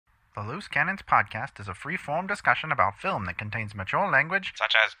The Loose Cannons podcast is a free-form discussion about film that contains mature language,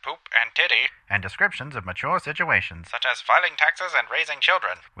 such as poop and titty, and descriptions of mature situations, such as filing taxes and raising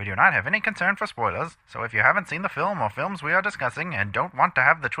children. We do not have any concern for spoilers, so if you haven't seen the film or films we are discussing and don't want to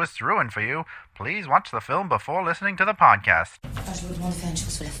have the twists ruined for you, please watch the film before listening to the podcast. Je vous demande de faire une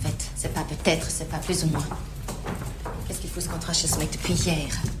chose sur la fête. C'est pas peut-être, c'est pas plus ou moins. Qu'est-ce qu'il faut se contrat chez ce mec depuis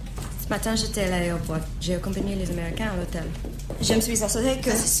hier? Ce matin, j'étais à l'aéroport. J'ai accompagné les Américains à l'hôtel. Je me suis assurée que...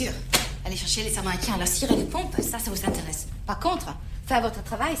 Ça, c'est sûr. Aller chercher les Américains à la cire et les pompes, ça vous intéresse. Par contre, faire votre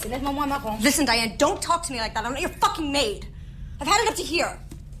travail, c'est nettement moins marrant. Listen, Diane, don't talk to me like that. I'm not your fucking maid. I've had it up to here.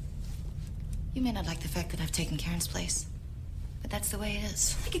 You may not like the fact that I've taken Karen's place, but that's the way it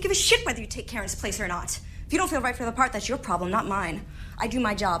is. I could give a shit whether you take Karen's place or not. If you don't feel right for the part, that's your problem, not mine. I do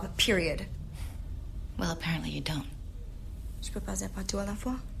my job, period. Well, apparently you don't. Je peux pas faire tout à la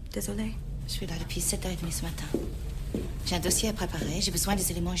fois. Désolée. Je suis là depuis 7h30 ce matin. J'ai un dossier à préparer. J'ai besoin des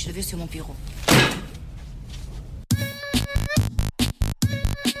éléments et je le veux sur mon bureau.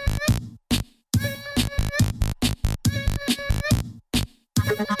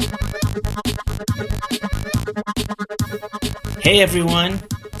 Hey everyone,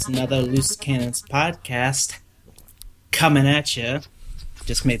 it's another Loose Cannons podcast coming at you.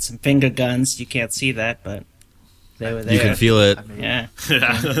 Just made some finger guns. You can't see that, but they were there. You can feel it. Yeah.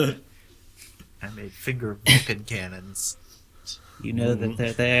 I made finger Vulcan cannons. You know that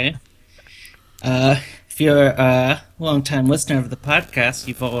they're there. If you're a long-time listener of the podcast,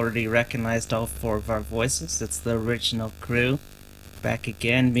 you've already recognized all four of our voices. It's the original crew. Back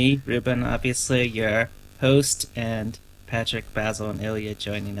again, me, Ruben, obviously, your host, and Patrick, Basil, and Ilya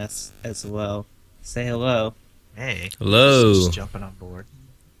joining us as well. Say hello. Hey. Hello. Just jumping on board.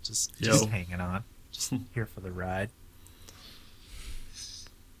 Just hanging on. Just here for the ride.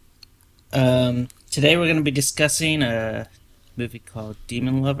 Today we're going to be discussing a movie called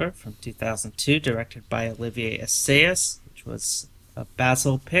Demon Lover from 2002, directed by Olivier Assayas, which was a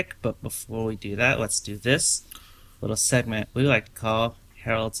Basil pick. But before we do that, let's do this little segment we like to call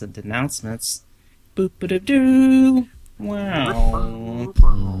Heralds and Denouncements. Boop-a-doo-doo! Wow.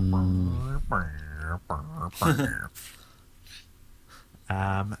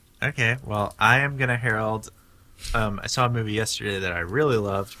 Okay, well, I am going to herald... I saw a movie yesterday that I really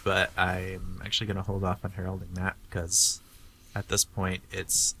loved, but I'm actually going to hold off on heralding that because at this point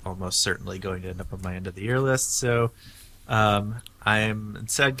it's almost certainly going to end up on my end of the year list. So I am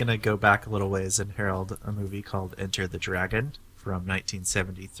instead going to go back a little ways and herald a movie called Enter the Dragon from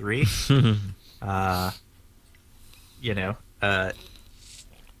 1973.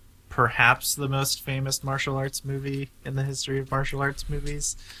 Perhaps the most famous martial arts movie in the history of martial arts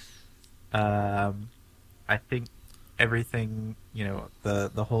movies. I think everything,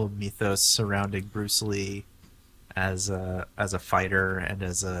 the whole mythos surrounding Bruce Lee as a fighter and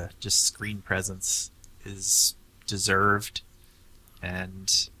as a just screen presence is deserved,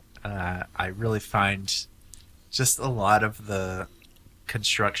 and I really find just a lot of the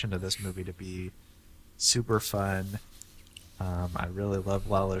construction of this movie to be super fun. I really love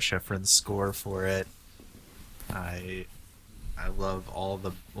Lalo Schifrin's score for it. I love all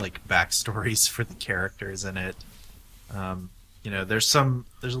the backstories for the characters in it. There's a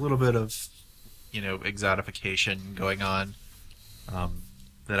little bit of exotification going on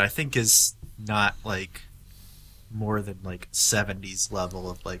that I think is not more than 70s level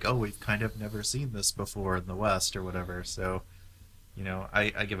of we've kind of never seen this before in the West or whatever. So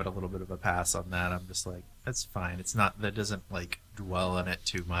I give it a little bit of a pass on that. I'm just that's fine. It's not, that doesn't dwell on it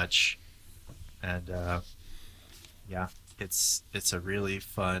too much. And it's a really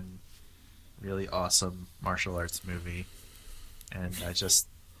fun, really awesome martial arts movie, and I just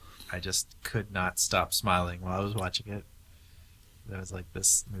could not stop smiling while I was watching it. I was like,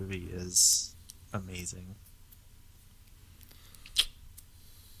 this movie is amazing.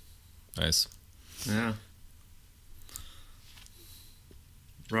 Nice. Yeah.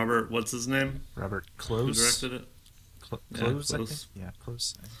 Robert, what's his name? Robert Close. Who directed it? Close, yeah, I Close. think. Yeah,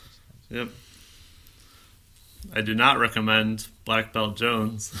 Close. Yep. I do not recommend Black Belt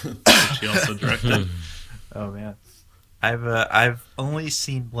Jones, which he also directed. Oh man, I've only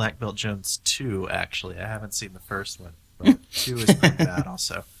seen Black Belt Jones 2. Actually, I haven't seen the first one, but 2 is pretty bad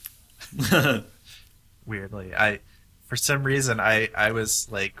also. Weirdly, for some reason I was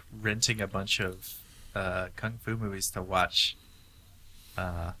renting a bunch of kung fu movies to watch.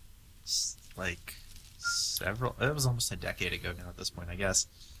 Several. It was almost a decade ago now at this point, I guess.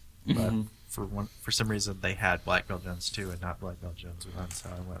 But for some reason they had Black Belt Jones 2 and not Black Belt Jones 1, so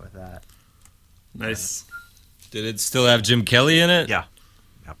I went with that. Nice. Did it still have Jim Kelly in it? Yeah.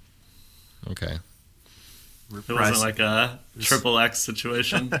 Yep. Okay. It wasn't like a triple X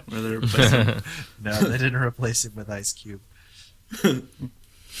situation where they replaced him. No, they didn't replace him with Ice Cube.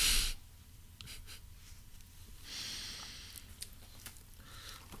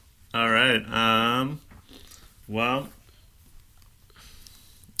 All right. Well,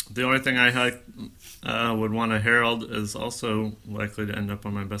 the only thing I would want to herald is also likely to end up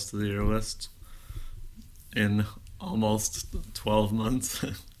on my best of the year list in almost 12 months.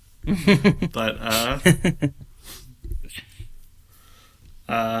 But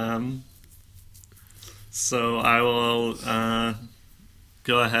so I will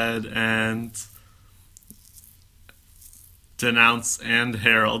go ahead and denounce and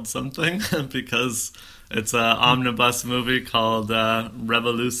herald something because it's an omnibus movie called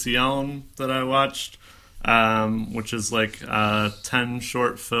Revolution that I watched, which is like 10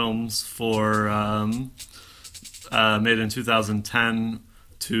 short films for made in 2010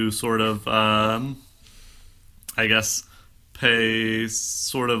 to sort of, I guess, pay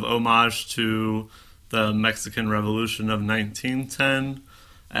sort of homage to the Mexican Revolution of 1910.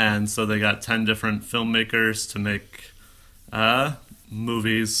 And so they got 10 different filmmakers to make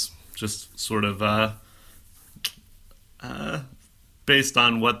movies just sort of based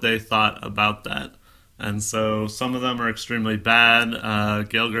on what they thought about that. And so some of them are extremely bad.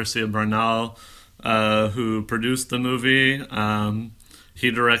 Gael Garcia Bernal, who produced the movie, he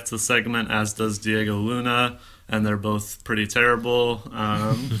directs the segment, as does Diego Luna, and they're both pretty terrible.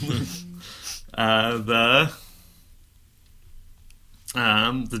 The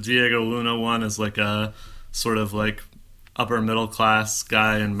Diego Luna one is like a sort of like upper middle class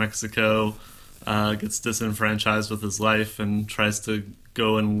guy in Mexico, gets disenfranchised with his life and tries to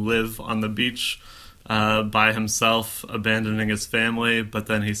go and live on the beach by himself, abandoning his family. But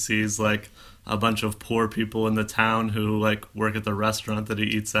then he sees like a bunch of poor people in the town who like work at the restaurant that he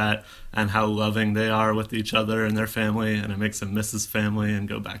eats at, and how loving they are with each other and their family, and it makes him miss his family and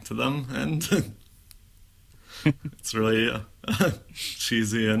go back to them. And it's really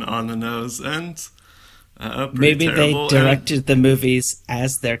cheesy and on the nose, and maybe they terrible. directed the movies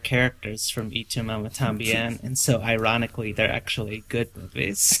as their characters from Y Tu Mama Tambien, and so ironically they're actually good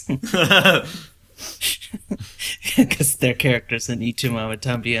movies. Because their characters in Y Tu Mama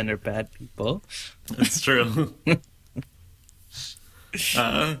Tambien are bad people. It's true.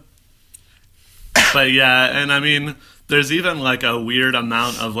 But yeah, and I mean, there's even like a weird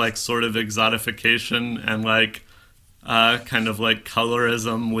amount of like sort of exotification and like kind of like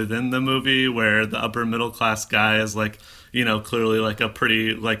colorism within the movie, where the upper middle class guy is like, you know, clearly like a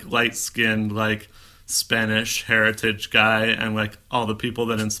pretty like light skinned like Spanish heritage guy, and like all the people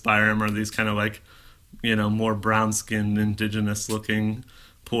that inspire him are these kind of like, you know, more brown skinned indigenous looking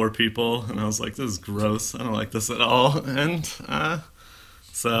poor people. And I was like, this is gross, I don't like this at all. And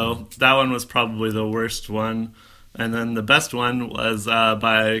so that one was probably the worst one. And then the best one was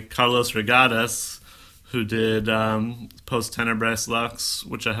by Carlos Regadas, who did Post Tenebras Lux,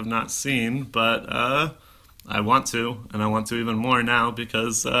 which I have not seen, but I want to, and I want to even more now,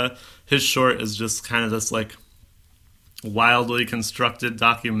 because his short is just kind of this like wildly constructed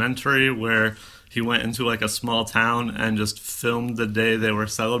documentary where he went into like a small town and just filmed the day they were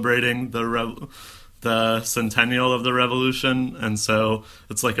celebrating the centennial of the revolution. And so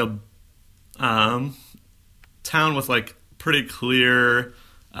it's like a town with like pretty clear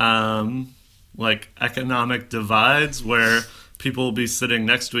like economic divides, where people will be sitting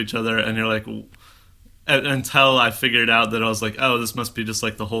next to each other, and you're like, until I figured out that I was like, oh, this must be just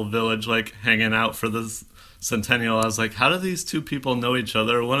like the whole village like hanging out for this centennial. I was like, how do these two people know each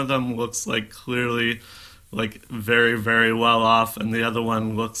other? One of them looks like clearly like very, very well off, and the other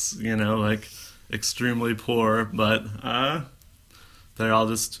one looks, you know, like extremely poor, but they're all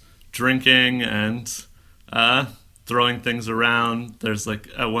just drinking and throwing things around. There's like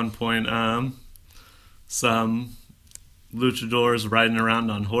at one point some luchadors riding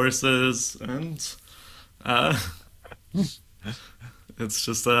around on horses, and it's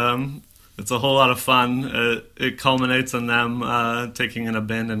just it's a whole lot of fun. It culminates in them taking an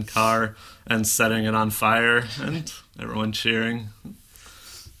abandoned car and setting it on fire, and everyone cheering.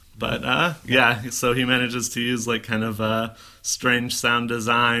 But yeah, so he manages to use like kind of strange sound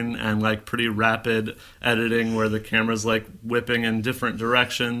design and like pretty rapid editing, where the camera's like whipping in different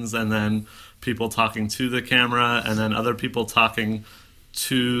directions, and then people talking to the camera, and then other people talking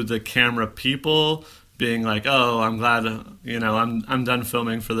to the camera people, being like, oh, I'm glad, you know, I'm done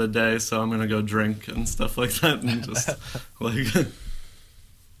filming for the day, so I'm gonna go drink and stuff like that, and just like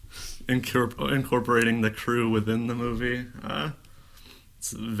incorporating the crew within the movie.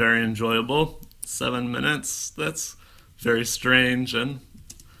 It's very enjoyable. 7 minutes. That's very strange and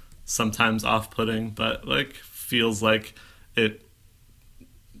sometimes off-putting, but like feels like it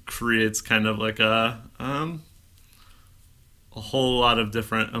creates kind of like a whole lot of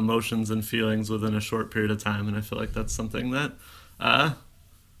different emotions and feelings within a short period of time, and I feel like that's something that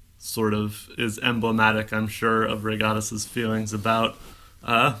sort of is emblematic, I'm sure, of Regatas' feelings about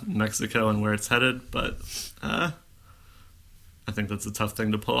Mexico and where it's headed, but I think that's a tough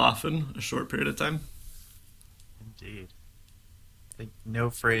thing to pull off in a short period of time. Indeed. I think no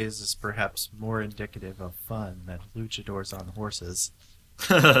phrase is perhaps more indicative of fun than luchadors on horses.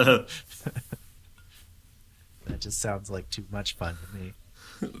 That just sounds like too much fun to me.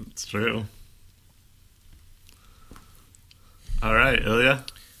 It's true. All right, Ilya.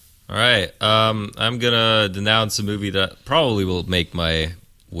 All right, I'm gonna denounce a movie that probably will make my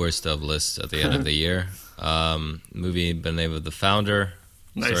worst of list at the end of the year. Movie by the name of The Founder,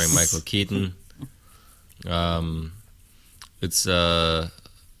 starring Michael Keaton. It's I'll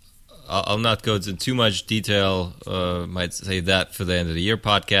not go into too much detail. Might say that for the end of the year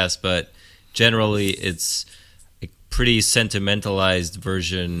podcast, but generally it's a pretty sentimentalized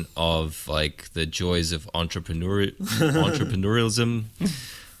version of like the joys of entrepreneurialism.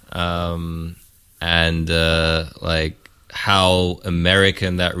 And like how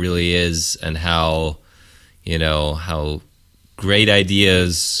American that really is, and how, you know, how great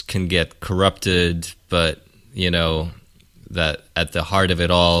ideas can get corrupted, but, you know, that at the heart of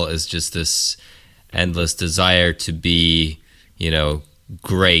it all is just this endless desire to be, you know,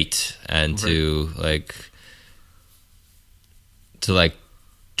 great, and to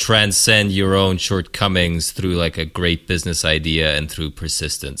transcend your own shortcomings through like a great business idea and through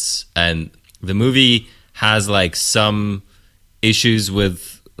persistence. And the movie has like some issues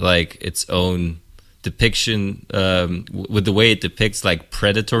with like its own depiction, with the way it depicts like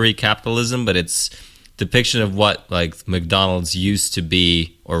predatory capitalism, but its depiction of what like McDonald's used to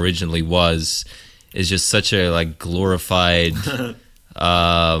be, or originally was, is just such a like glorified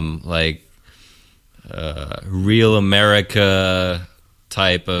real America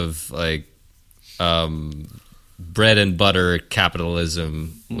type of like bread and butter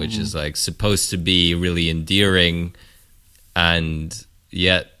capitalism, which is like supposed to be really endearing, and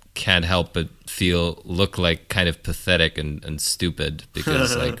yet can't help but look like kind of pathetic and stupid,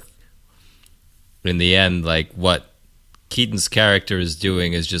 because like in the end, like what Keaton's character is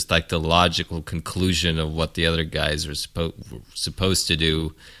doing is just like the logical conclusion of what the other guys are supposed to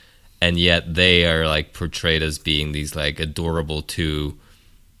do, and yet they are like portrayed as being these like adorable two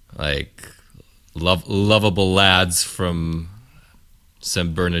like lovable lads from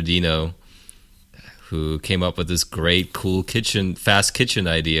San Bernardino who came up with this great cool fast kitchen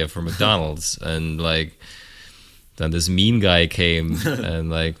idea for McDonald's. And like then this mean guy came and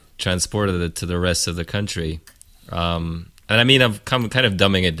like transported it to the rest of the country. And I mean, I'm kind of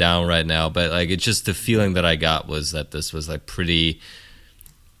dumbing it down right now, but like it's just the feeling that I got was that this was like pretty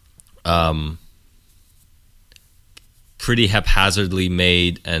haphazardly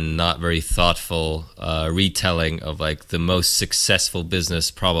made and not very thoughtful retelling of like the most successful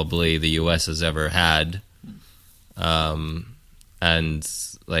business probably the US has ever had. And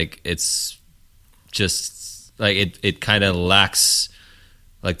like it's just like it kind of lacks,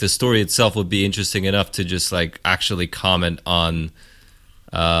 like the story itself would be interesting enough to just like actually comment on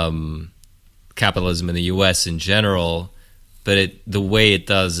capitalism in the US in general, but the way it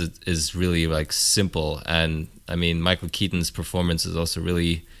does it is really like simple. And I mean, Michael Keaton's performance is also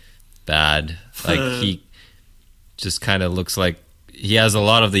really bad. Like he just kind of looks like he has a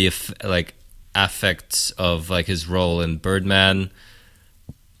lot of the like affects of like his role in Birdman,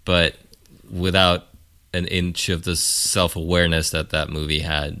 but without an inch of the self-awareness that movie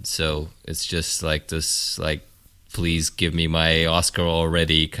had. So it's just like this, like, please give me my Oscar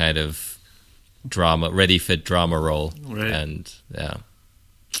already kind of ready fit drama role. Right. And yeah.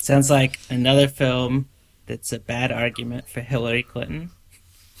 Sounds like another film that's a bad argument for Hillary Clinton.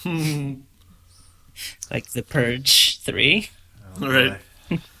 Like The Purge 3. Oh, right.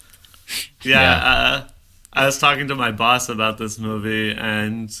 Yeah. I was talking to my boss about this movie,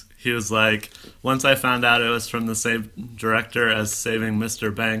 and he was like, once I found out it was from the same director as Saving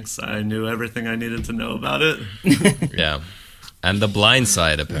Mr. Banks, I knew everything I needed to know about it. Yeah. And The Blind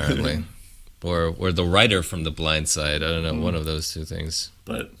Side, apparently. or the writer from The Blind Side. I don't know, one of those two things.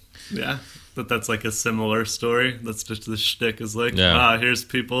 But, yeah. But that's like a similar story. That's just the shtick is like, here's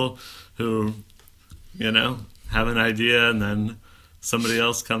people who, you know, have an idea, and then somebody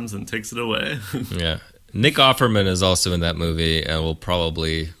else comes and takes it away. Yeah. Nick Offerman is also in that movie, and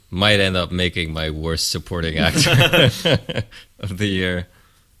might end up making my worst supporting actor of the year.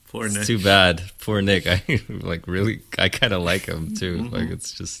 Poor Nick. It's too bad. Poor Nick. I kind of like him too. Like,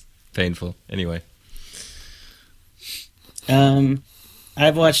 it's just painful. Anyway.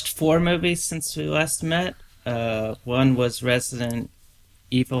 I've watched 4 movies since we last met. One was Resident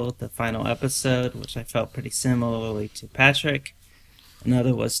Evil, the final episode, which I felt pretty similarly to Patrick.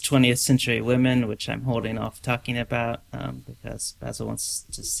 Another was 20th Century Women, which I'm holding off talking about because Basil wants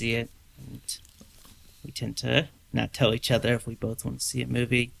to see it, and we tend to not tell each other if we both want to see a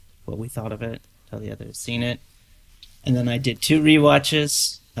movie, what we thought of it, till the other has seen it. And then I did 2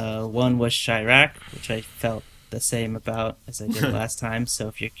 rewatches. One was Chirac, which I felt the same about as I did last time, so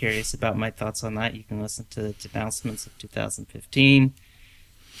if you're curious about my thoughts on that, you can listen to the denouncements of 2015.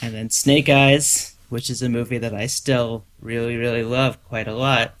 And then Snake Eyes, which is a movie that I still really, really love quite a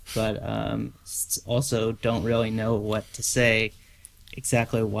lot, but also don't really know what to say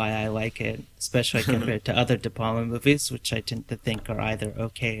exactly why I like it, especially compared to other De Palma movies, which I tend to think are either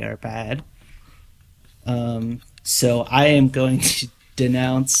okay or bad. So I am going to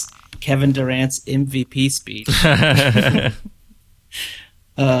denounce Kevin Durant's MVP speech.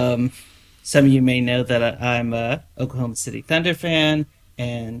 Some of you may know that I'm a Oklahoma City Thunder fan,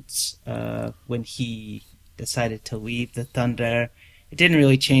 and when he decided to leave the Thunder, it didn't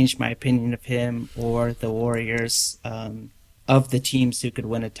really change my opinion of him or the Warriors. Of the teams who could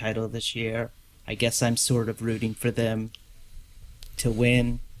win a title this year, I guess I'm sort of rooting for them to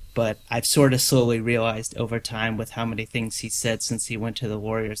win, but I've sort of slowly realized over time with how many things he said since he went to the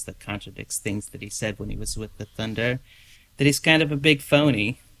Warriors that contradicts things that he said when he was with the Thunder, that he's kind of a big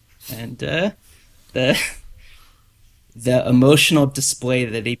phony. And the emotional display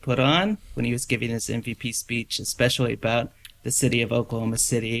that he put on when he was giving his MVP speech, especially about the city of Oklahoma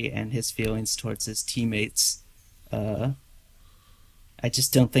City and his feelings towards his teammates, I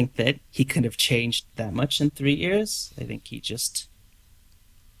just don't think that he could have changed that much in 3 years. I think he just,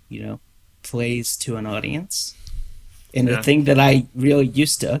 plays to an audience. And the thing that I really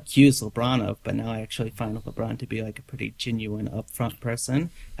used to accuse LeBron of, but now I actually find LeBron to be like a pretty genuine, upfront person.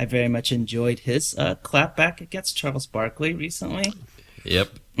 I very much enjoyed his clapback against Charles Barkley recently.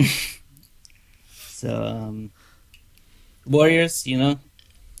 Yep. So, Warriors, you're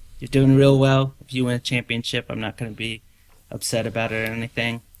doing real well. If you win a championship, I'm not going to be upset about it or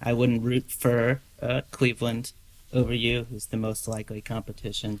anything. I wouldn't root for Cleveland over you, who's the most likely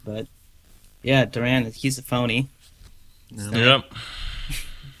competition. But, yeah, Durant, he's a phony. So. Yep.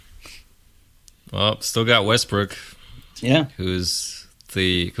 Well, still got Westbrook. Yeah. Who's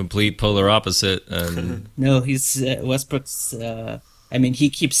the complete polar opposite. And no, he's Westbrook's. He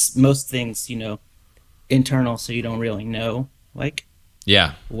keeps most things, internal, so you don't really know, what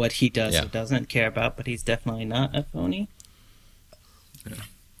he does or doesn't care about. But he's definitely not a phony. Yeah.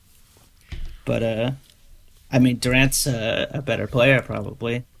 But Durant's a better player,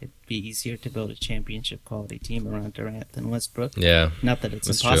 probably. It'd be easier to build a championship quality team around Durant than Westbrook. Yeah. Not that it's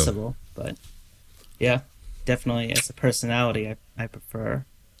impossible, but yeah, definitely as a personality, I prefer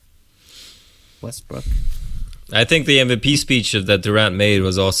Westbrook. I think the MVP speech that Durant made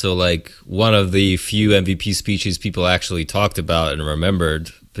was also one of the few MVP speeches people actually talked about and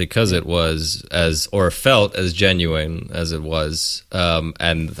remembered because it was felt as genuine as it was.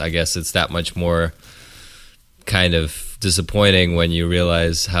 And I guess it's that much more kind of disappointing when you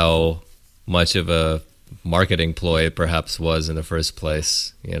realize how much of a marketing ploy it perhaps was in the first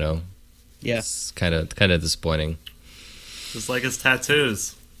place, Yeah. It's kind of disappointing. Just like his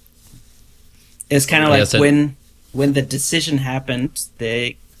tattoos. It's kind of like when the decision happened,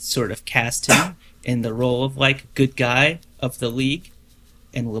 they sort of cast him in the role of good guy of the league,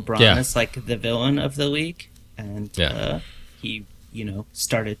 and LeBron is the villain of the league, and he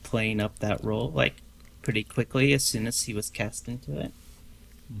started playing up that role pretty quickly as soon as he was cast into it.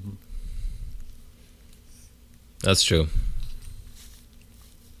 Mm-hmm. That's true.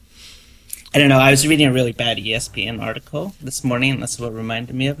 I don't know, I was reading a really bad ESPN article this morning, and that's what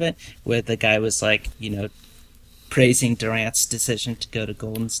reminded me of it, where the guy was praising Durant's decision to go to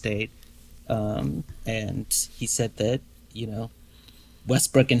Golden State, and he said that,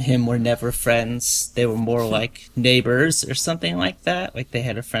 Westbrook and him were never friends. They were more like neighbors or something like that. They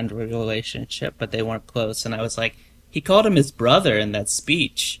had a friendly relationship, but they weren't close. And I was like, he called him his brother in that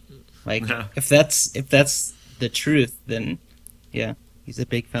speech. If that's the truth, then yeah, he's a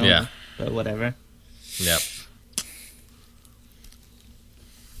big fan. Yeah. But whatever. Yep.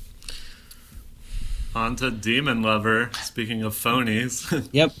 On to Demon Lover. Speaking of phonies.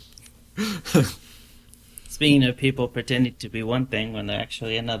 Yep. Speaking of people pretending to be one thing when they're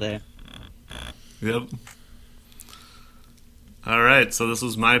actually another. Yep. All right, so this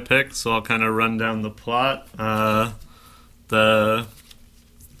was my pick, so I'll kind of run down the plot. The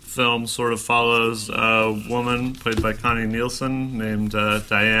film sort of follows a woman played by Connie Nielsen named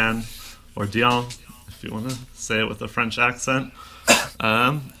Diane, or Diane, if you want to say it with a French accent.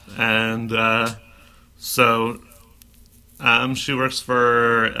 She works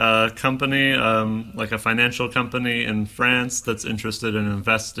for a company, like a financial company in France that's interested in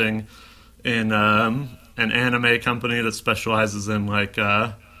investing in an anime company that specializes in like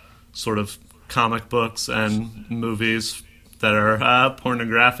sort of comic books and movies that are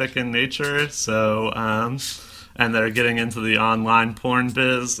pornographic in nature. So, and they're getting into the online porn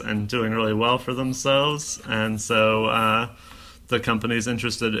biz and doing really well for themselves. And so the company's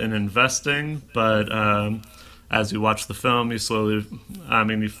interested in investing, but as you watch the film,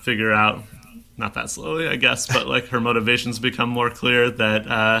 you figure out, not that slowly, I guess, but like her motivations become more clear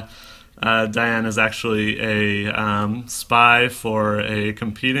that Diane is actually a spy for a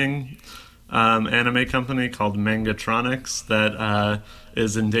competing anime company called Mangatronics that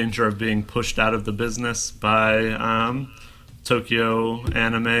is in danger of being pushed out of the business by Tokyo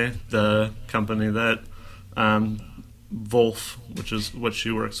Anime, the company that Wolf, which is what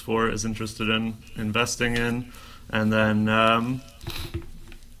she works for, is interested in investing in. And then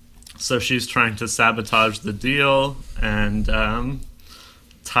so she's trying to sabotage the deal and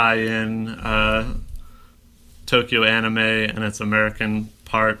tie in Tokyo Anime and its American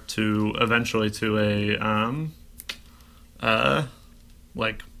part to eventually to a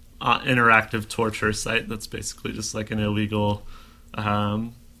interactive torture site that's basically just like an illegal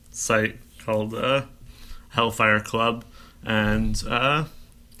site called Hellfire Club. And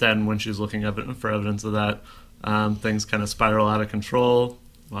then when she's looking for evidence of that, things kind of spiral out of control.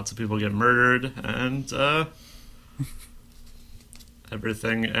 Lots of people get murdered, and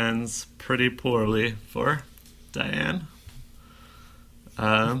everything ends pretty poorly for Diane.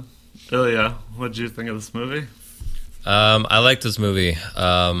 Ilya, what did you think of this movie? I liked this movie.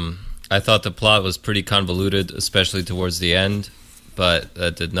 I thought the plot was pretty convoluted, especially towards the end, but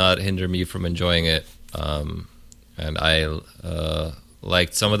that did not hinder me from enjoying it. And I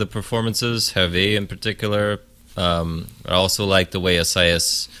liked some of the performances, Hervé in particular. I also liked the way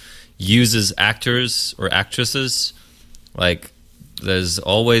Assayas uses actors or actresses. Like, there's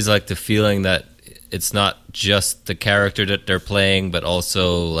always like the feeling that it's not just the character that they're playing, but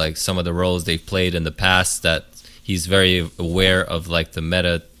also like some of the roles they've played in the past, that he's very aware of like the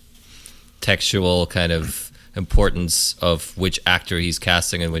meta textual kind of importance of which actor he's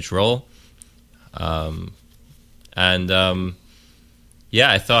casting in which role. I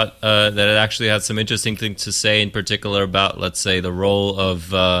thought that it actually had some interesting things to say, in particular about, let's say, the role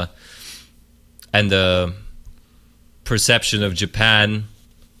of and the perception of Japan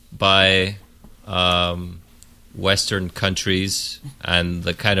by Western countries, and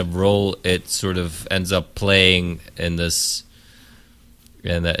the kind of role it sort of ends up playing in this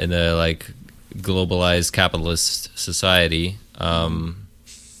in a like globalized capitalist society.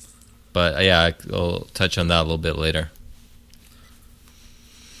 But yeah, I'll touch on that a little bit later.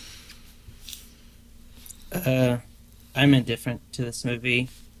 I'm indifferent to this movie.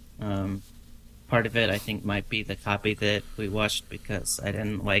 Part of it, I think, might be the copy that we watched, because I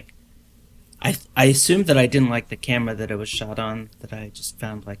didn't like... I assumed that I didn't like the camera that it was shot on, that I just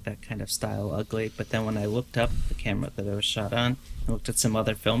found like that kind of style ugly. But then when I looked up the camera that it was shot on, and looked at some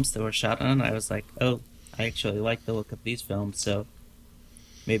other films that were shot on, I was like, oh, I actually like the look of these films, so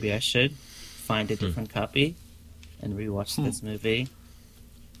maybe I should find a different copy and rewatch this movie.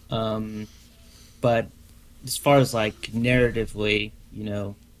 But as far as like narratively,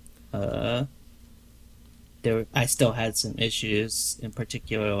 I still had some issues. In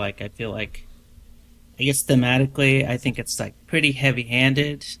particular, like I feel like, I guess thematically, I think it's like pretty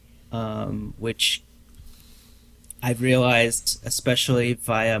heavy-handed, which I've realized, especially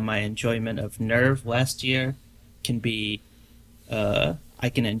via my enjoyment of Nerve last year, can be. I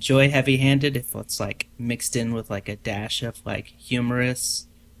can enjoy heavy-handed if it's like mixed in with like a dash of like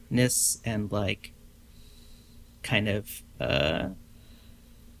humorousness and like kind of not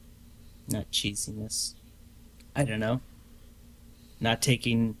cheesiness. I don't know. Not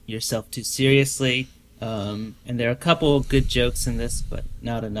taking yourself too seriously. And there are a couple of good jokes in this, but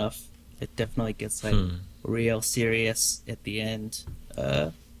not enough. It definitely gets like real serious at the end,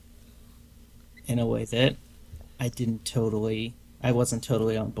 in a way that I wasn't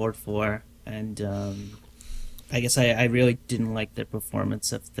totally on board for. And I guess I really didn't like the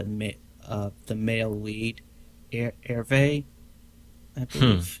performance of the male lead, Hervé, I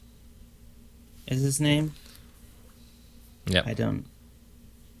believe is his name. Yeah, I'm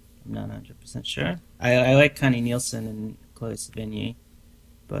not 100% sure. I like Connie Nielsen and Chloe Sevigny,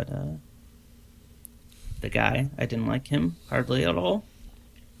 but the guy, I didn't like him hardly at all.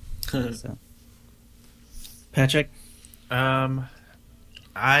 So, Patrick? I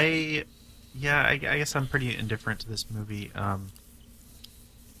Yeah, I guess I'm pretty indifferent to this movie.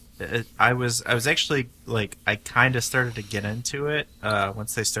 I was actually like, I kind of started to get into it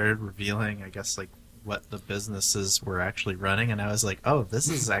once they started revealing, I guess, like what the businesses were actually running, and I was like, oh, this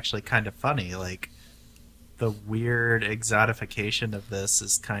is actually kind of funny. Like, the weird exotification of this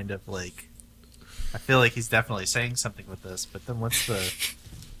is kind of like, I feel like he's definitely saying something with this, but then once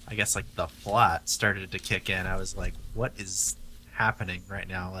I guess like the plot started to kick in, I was like, what is happening right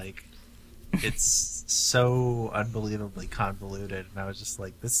now? Like, it's so unbelievably convoluted, and I was just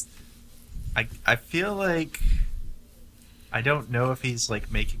like, this, I feel like, I don't know if he's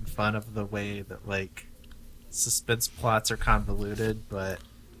like making fun of the way that like suspense plots are convoluted, but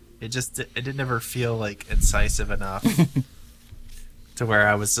it didn't ever feel like incisive enough to where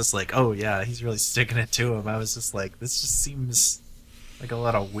I was just like, oh yeah, he's really sticking it to him. I was just like, this just seems like a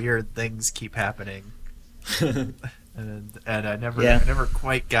lot of weird things keep happening. and I never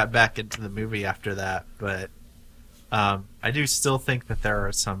quite got back into the movie after that, but I do still think that there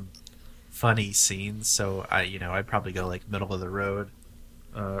are some funny scenes, so I'd probably go like middle of the road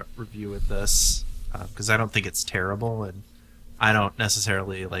review with this, because I don't think it's terrible, and I don't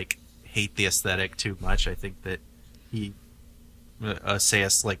necessarily like hate the aesthetic too much. I think that he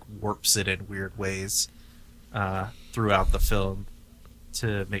Sayus like warps it in weird ways throughout the film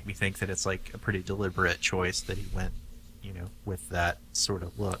to make me think that it's like a pretty deliberate choice that he went with that sort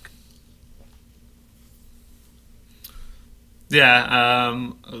of look. Yeah,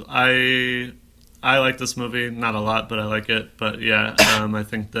 I like this movie, not a lot, but I like it. But yeah, I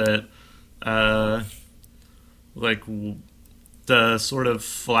think that the sort of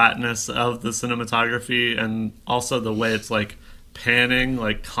flatness of the cinematography, and also the way it's like panning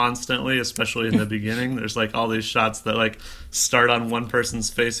like constantly, especially in the beginning. There's like all these shots that like start on one person's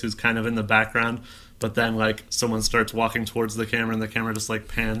face who's kind of in the background, but then like someone starts walking towards the camera and the camera just like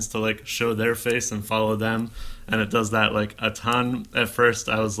pans to like show their face and follow them, and it does that like a ton. At first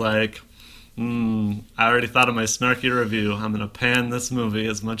I was like, I already thought of my snarky review. I'm gonna pan this movie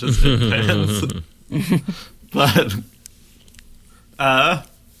as much as it pans.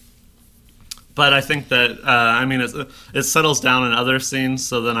 But I think that it settles down in other scenes.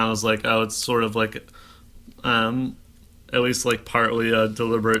 So then I was like, oh, it's sort of like at least like partly a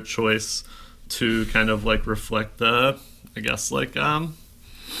deliberate choice to kind of like reflect the, I guess, like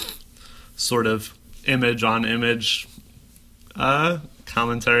sort of image on image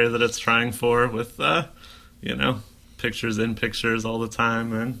commentary that it's trying for with pictures in pictures all the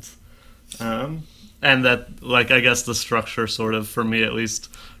time, and that, like, I guess the structure sort of, for me at least,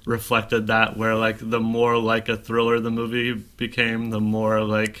 reflected that, where like the more like a thriller the movie became, the more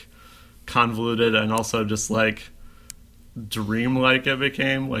like convoluted and also just like dreamlike it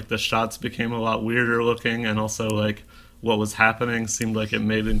became. Like the shots became a lot weirder looking, and also like what was happening seemed like it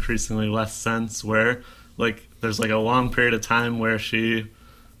made increasingly less sense, where like there's like a long period of time where she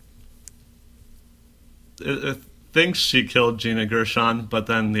thinks she killed Gina Gershon, but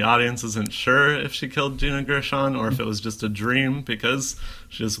then the audience isn't sure if she killed Gina Gershon or if it was just a dream, because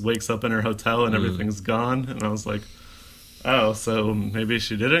she just wakes up in her hotel and everything's gone. And I was like, oh, so maybe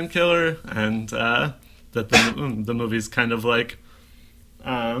she didn't kill her, and that the movie's kind of like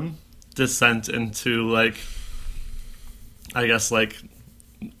descent into like, I guess, like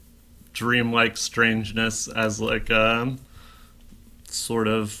dreamlike strangeness as like sort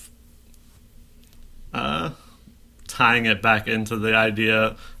of tying it back into the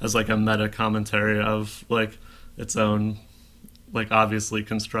idea as like a meta commentary of like its own like obviously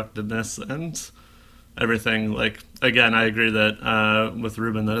constructedness and everything. Like, again, I agree that with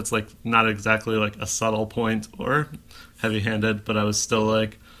Ruben that it's like not exactly like a subtle point or heavy-handed, but I was still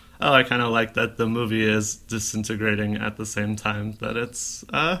like, oh, I kind of like that the movie is disintegrating at the same time that it's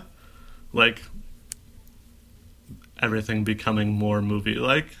like everything becoming more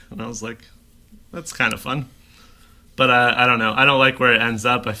movie-like. And I was like, that's kind of fun. But I don't know. I don't like where it ends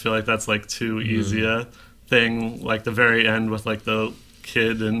up. I feel like that's like too easy a thing. Like the very end with like the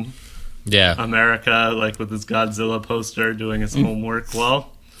kid in America, like with his Godzilla poster doing his homework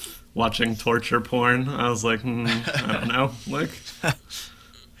while watching torture porn. I was like, I don't know. Like,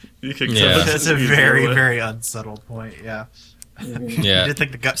 you could that's a very, very unsubtle point. Yeah. Yeah. I did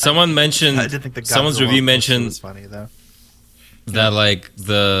think someone mentioned. I did think the someone's Godzilla review mentioned was funny though. That like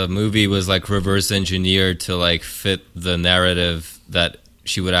the movie was like reverse engineered to like fit the narrative that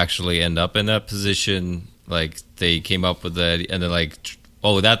she would actually end up in that position. Like they came up with that, and they're like,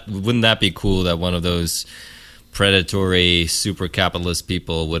 oh, that wouldn't that be cool that one of those predatory super capitalist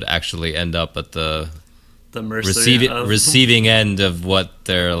people would actually end up at the mercy receiving end of what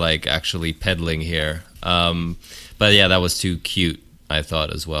they're like actually peddling here. But yeah, that was too cute, I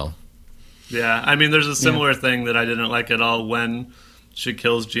thought, as well. Yeah, I mean, there's a similar thing that I didn't like at all when she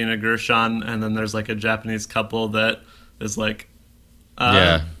kills Gina Gershon, and then there's like a Japanese couple that is like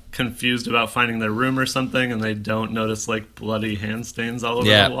confused about finding their room or something, and they don't notice like bloody hand stains all over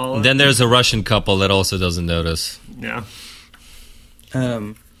the wall. Then there's a Russian couple that also doesn't notice. Yeah.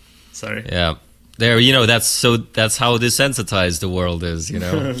 Sorry. Yeah. There, that's how desensitized the world is,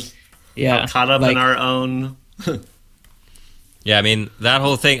 Yeah. Caught up in our own. Yeah, I mean, that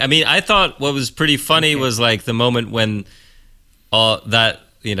whole thing. I mean, I thought what was pretty funny was like the moment when the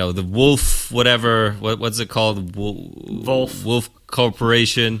Wolf, whatever, what's it called? Wolf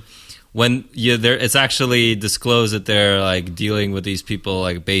Corporation. When it's actually disclosed that they're like dealing with these people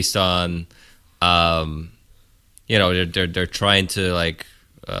like based on, they're trying to like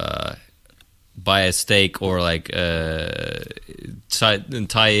buy a stake or like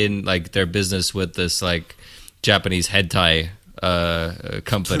tie in like their business with this like Japanese hentai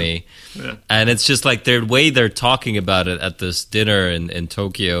company. Yeah. And it's just like their way they're talking about it at this dinner in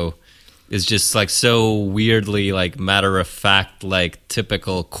Tokyo is just like so weirdly like matter of fact, like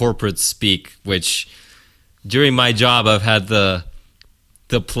typical corporate speak, which during my job I've had the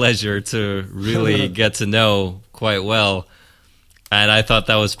pleasure to really get to know quite well. And I thought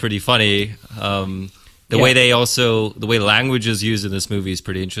that was pretty funny. The way language is used in this movie is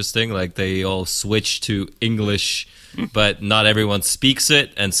pretty interesting. Like they all switch to English, but not everyone speaks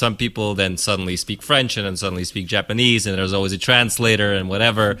it. And some people then suddenly speak French and then suddenly speak Japanese, and there's always a translator and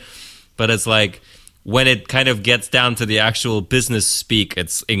whatever. But it's like when it kind of gets down to the actual business speak,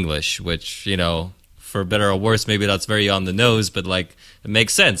 it's English, which, for better or worse, maybe that's very on the nose, but like it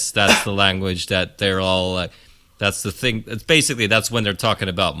makes sense. That's the language that they're all like. That's the thing. It's basically that's when they're talking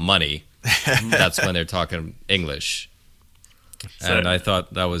about money. That's when they're talking English. And I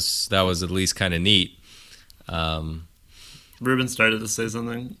thought that was at least kind of neat. Ruben started to say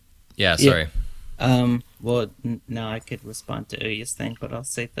something. Yeah, sorry. Well, now I could respond to Uyu's thing, but I'll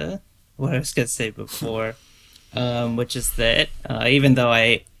say what I was going to say before, which is that even though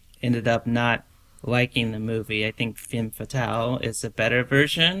I ended up not liking the movie, I think Femme Fatale is a better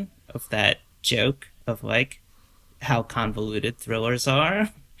version of that joke of like how convoluted thrillers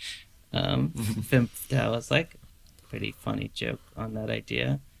are. Femme Fatale is like a pretty funny joke on that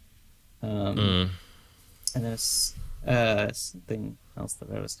idea. And there's something else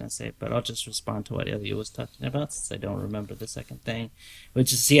that I was going to say, but I'll just respond to what Ilya was talking about since I don't remember the second thing,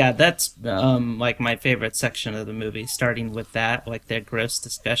 which is, that's like my favorite section of the movie, starting with that, like their gross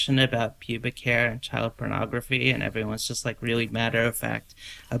discussion about pubic hair and child pornography, and everyone's just like really matter of fact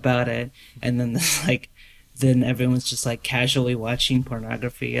about it. And then there's like, then everyone's just like casually watching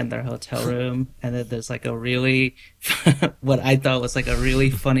pornography in their hotel room, and then there's like a really what I thought was like a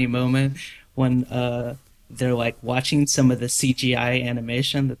really funny moment when they're like watching some of the CGI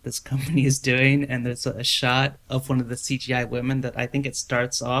animation that this company is doing, and there's a shot of one of the CGI women that I think it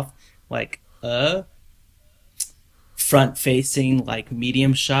starts off like front facing like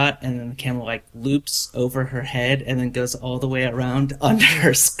medium shot, and then the camera like loops over her head and then goes all the way around under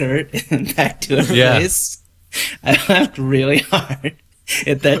her skirt and back to her face. I laughed really hard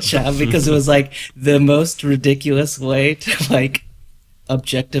at that shot because it was like the most ridiculous way to like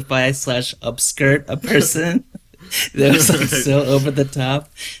objectify / upskirt a person. That was like so over the top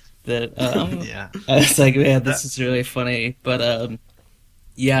that I was like, man, this is really funny. But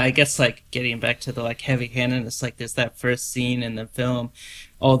I guess like getting back to the like heavy-handedness, like there's that first scene in the film,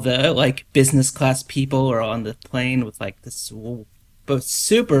 all the like business class people are on the plane with like this but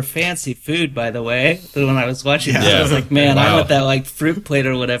super fancy food, by the way. When I was watching this, I was like, man, I want that like fruit plate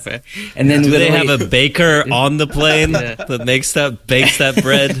or whatever. And then do they have a baker on the plane that bakes that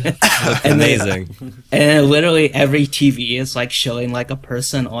bread? That's amazing. And literally every TV is like showing like a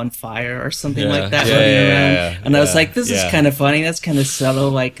person on fire or something like that running around. And I was like, this is kind of funny. That's kind of subtle.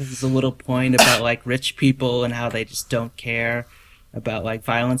 Like there's a little point about like rich people and how they just don't care about like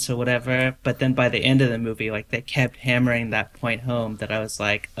violence or whatever. But then by the end of the movie, like they kept hammering that point home that I was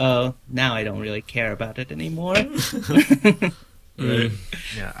like, oh, now I don't really care about it anymore. Yeah,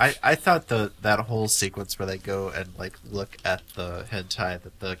 I thought that whole sequence where they go and like look at the hentai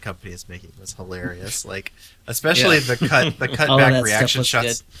that the company is making was hilarious. Like especially the cut back reaction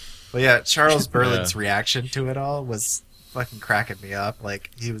shots. Well, yeah, Charles Berling's reaction to it all was fucking cracking me up. Like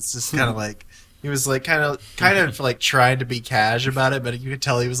he was just kind of like. He was like kind of like trying to be cash about it, but you could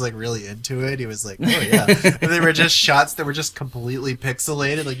tell he was like really into it. He was like, "Oh yeah," and they were just shots that were just completely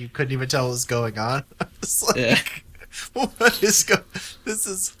pixelated, like you couldn't even tell what was going on. I was like, "What is This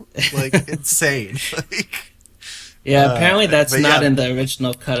is like insane." Like, Yeah, apparently that's but not yeah. in the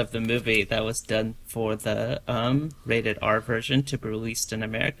original cut of the movie. That was done for the rated R version to be released in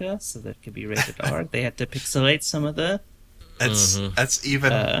America, so that it could be rated R. They had to pixelate some of the. That's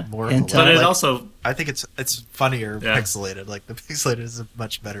even more. hentai. But it like, also, I think it's funnier Yeah. pixelated. Like the pixelated is a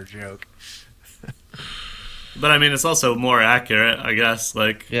much better joke. but I mean, it's also more accurate, I guess.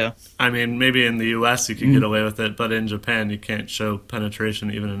 Like, Yeah. I mean, maybe in the U.S. you could get away with it, but in Japan you can't show penetration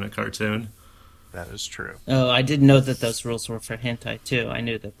even in a cartoon. That is true. Oh, I didn't know that those rules were for hentai too. I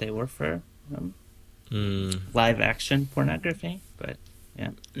knew that they were for live action pornography, but yeah.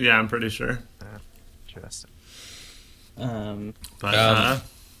 Yeah, I'm pretty sure. Interesting. But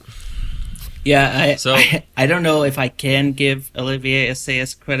Yeah, So- I don't know if I can give Olivier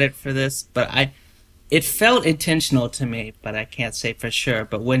Assayas credit for this, but it felt intentional to me, but I can't say for sure.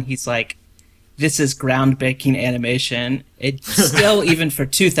 But when he's like, "This is groundbreaking animation," it still, even for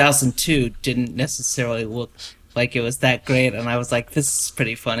 2002, didn't necessarily look like it was that great. And I was like, "This is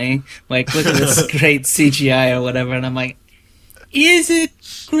pretty funny. Like, look at this great CGI or whatever." And I'm like, "Is it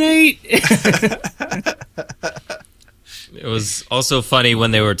great?" It was also funny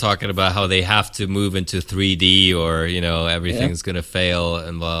when they were talking about how they have to move into 3D or, you know, everything's going to fail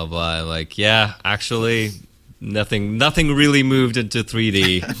and blah, blah. Like, yeah, actually, nothing really moved into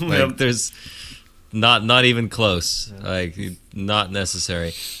 3D. Like, Yep. there's not even close. Like, not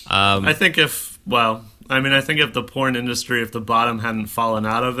necessary. I think if the porn industry, if the bottom hadn't fallen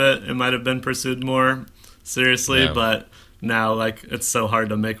out of it, it might have been pursued more seriously. Yeah. But now, like, it's so hard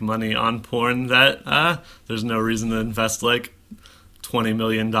to make money on porn that there's no reason to invest like $20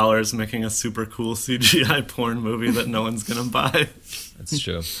 million making a super cool CGI porn movie that no one's gonna buy. That's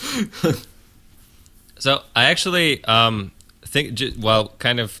true. So I actually think, while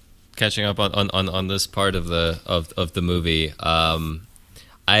kind of catching up on this part of the movie,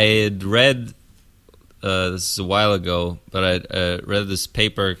 I had read this is a while ago, but I read this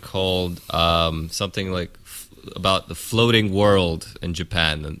paper called something like about the floating world in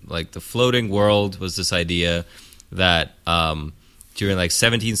Japan. And like the floating world was this idea that during like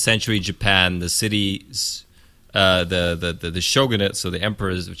 17th century Japan, the cities, the shogunate, so the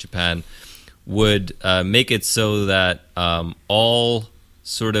emperors of Japan, would make it so that all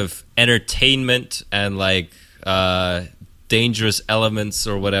sort of entertainment and like dangerous elements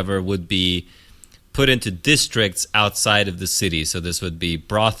or whatever would be put into districts outside of the city. So this would be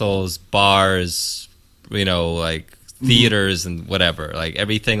brothels, bars, you know, like theaters and whatever. Like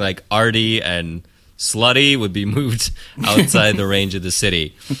everything like arty and slutty would be moved outside the range of the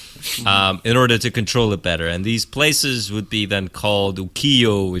city in order to control it better. And these places would be then called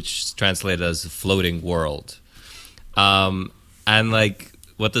ukiyo, which is translated as the floating world. And like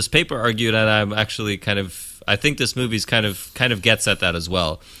what this paper argued, and I'm actually I think this movie's kind of gets at that as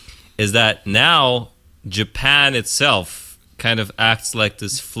well, is that now Japan itself kind of acts like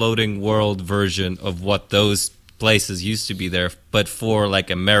this floating world version of what those places used to be there, but for like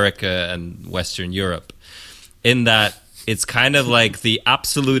America and Western Europe, in that it's kind of like the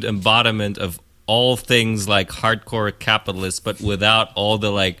absolute embodiment of all things like hardcore capitalist, but without all the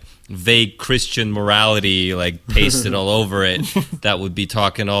like vague Christian morality like pasted all over it that would be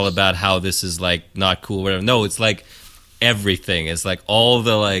talking all about how this is like not cool, whatever. No, it's like everything. It's like all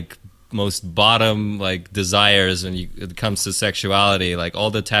the like most bottom like desires when it comes to sexuality, like all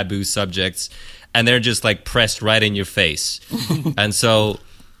the taboo subjects, and they're just like pressed right in your face. And so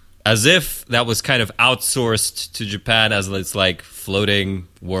as if that was kind of outsourced to Japan as its like floating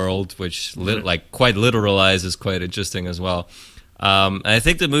world, which like quite literalized is quite interesting as well. And I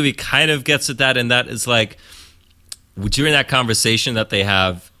think the movie kind of gets at that, and that is like during that conversation that they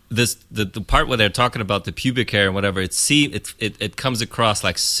have, the part where they're talking about the pubic hair and whatever, it comes across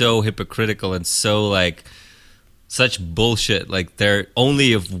like so hypocritical and so like such bullshit. Like they're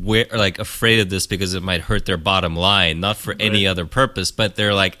only afraid of this because it might hurt their bottom line, not for any other purpose. But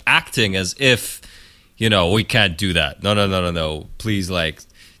they're like acting as if, you know, we can't do that. No. Please, like,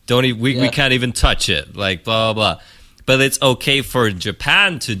 we can't even touch it. Like blah blah blah. But it's okay for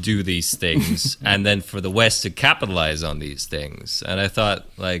Japan to do these things and then for the West to capitalize on these things. And I thought,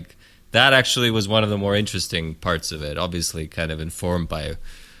 like, that actually was one of the more interesting parts of it, obviously kind of informed by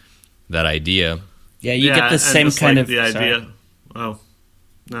that idea. Yeah, you get the same kind of... the idea. Oh,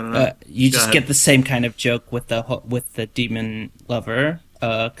 no. You just get the same kind of joke with the Demon Lover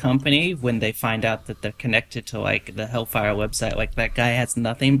company when they find out that they're connected to, like, the Hellfire website. Like, that guy has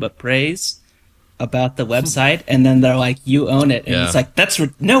nothing but praise about the website, and then they're like, "You own it," and it's like,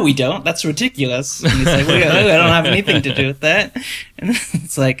 "No, we don't. That's ridiculous." And he's like, "I don't have anything to do with that." And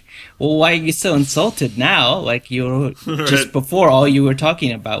it's like, "Well, why are you so insulted now? Like, you were just before, all you were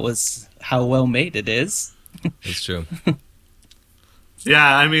talking about was how well made it is." It's true.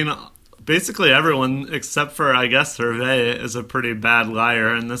 Yeah, I mean, basically everyone except for, I guess, Hervé is a pretty bad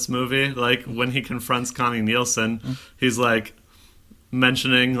liar in this movie. Like, when he confronts Connie Nielsen, he's like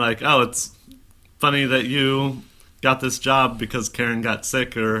mentioning like, oh, it's funny that you got this job because Karen got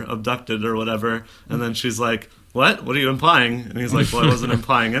sick or abducted or whatever. And then she's like, what are you implying? And he's like, well, I wasn't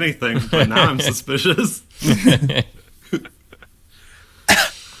implying anything, but now I'm suspicious.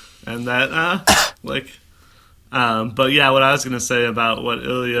 And that but yeah, what I was going to say about what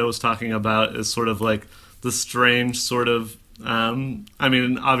Ilya was talking about is sort of like the strange sort of I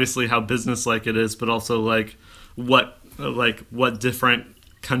mean, obviously how business-like it is, but also like what different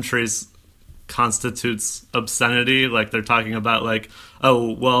countries constitutes obscenity. Like, they're talking about like,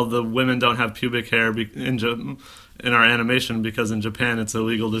 oh, well, the women don't have pubic hair in our animation because in Japan it's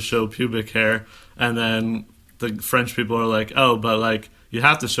illegal to show pubic hair. And then the French people are like, oh, but like you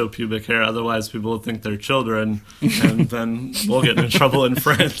have to show pubic hair, otherwise people will think they're children, and then we'll get in trouble in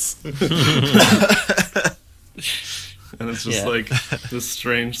France. And it's just like this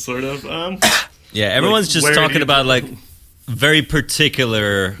strange sort of yeah, everyone's like, just talking about like very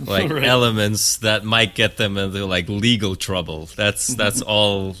particular like Right. elements that might get them into like legal trouble. That's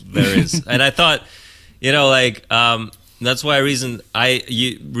all there is. And I thought, you know, like that's why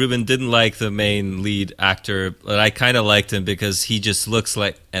Ruben didn't like the main lead actor, but I kind of liked him because he just looks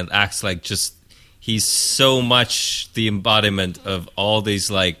like and acts like just he's so much the embodiment of all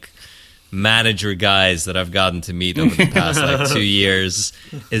these like manager guys that I've gotten to meet over the past like 2 years.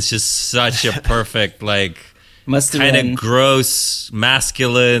 It's just such a perfect like Must have kind been. of gross,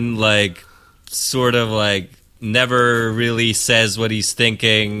 masculine, like sort of like never really says what he's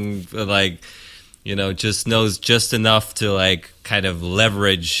thinking, like, you know, just knows just enough to like kind of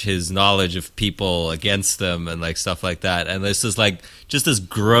leverage his knowledge of people against them and like stuff like that. And this is like just this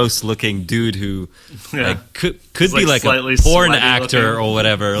gross looking dude who like could be like slightly a porn sweaty actor looking. or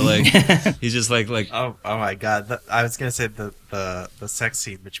whatever. Like he's just like Oh my god! I was gonna say the sex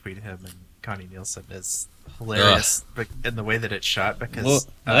scene between him and Connie Nielsen is hilarious, but in the way that it's shot, because Well,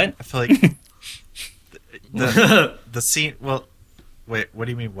 what? I feel like the scene. Well, wait, what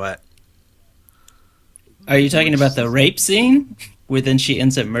do you mean? What? Are you talking about the rape scene where then she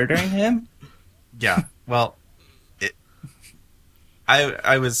ends up murdering him? Yeah. Well,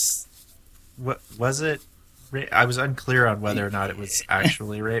 I was. What was it? I was unclear on whether or not it was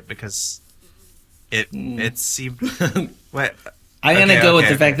actually rape because it seemed. What? I'm gonna go with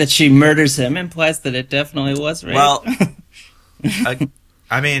the fact that she murders him implies that it definitely was rape. Well,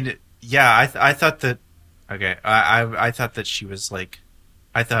 I mean, yeah, I thought that. Okay, I thought that she was like,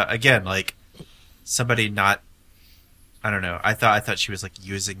 I thought again like somebody not. I don't know. I thought she was like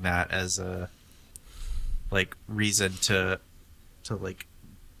using that as a like reason to like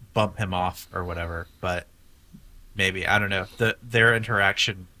bump him off or whatever. But maybe I don't know. Their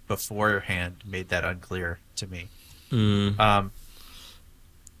interaction beforehand made that unclear to me.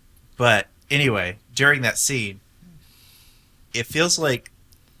 But anyway, during that scene, it feels like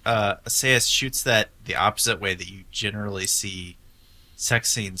Assayas shoots that the opposite way that you generally see sex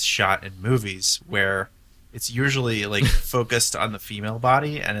scenes shot in movies, where it's usually like focused on the female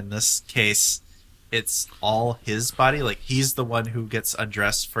body, and in this case, it's all his body. Like, he's the one who gets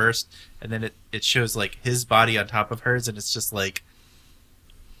undressed first, and then it shows like his body on top of hers, and it's just like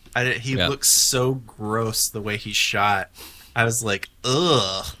he looks so gross the way he's shot. I was like,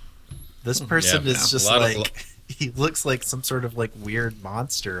 ugh. This person is just like, he looks like some sort of like weird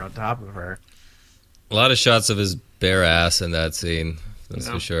monster on top of her. a lot of shots of his bare ass in that scene. That's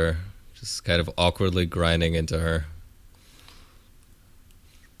for sure. Just kind of awkwardly grinding into her.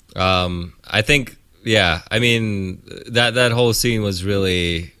 I think, yeah. I mean, that whole scene was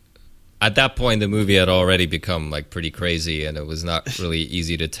really. At that point, the movie had already become like pretty crazy, and it was not really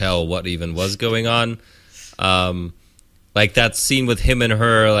easy to tell what even was going on. Like that scene with him and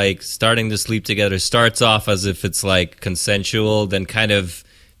her, like starting to sleep together, starts off as if it's like consensual, then kind of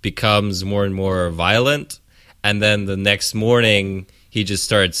becomes more and more violent, and then the next morning he just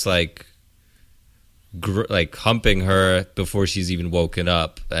starts like humping her before she's even woken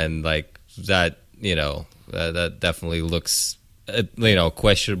up, and like that, you know, that definitely looks, you know,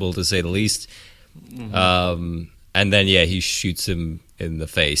 questionable to say the least. And then he shoots him in the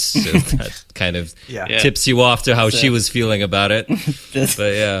face, so that kind of tips you off to how she was feeling about it. But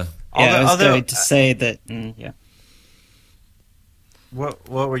yeah, I was going to say that. What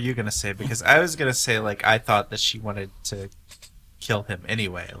were you gonna say? Because I was gonna say like I thought that she wanted to kill him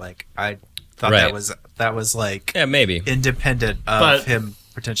anyway. Like I thought that was like maybe independent of him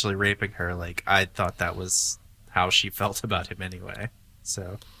potentially raping her. Like I thought that was how she felt about him anyway.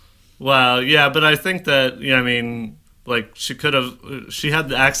 So Well, yeah, but I think that, yeah, I mean, like, she had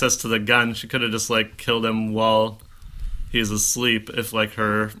the access to the gun. She could have just, like, killed him while he's asleep if, like,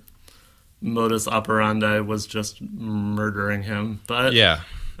 her modus operandi was just murdering him. But Yeah.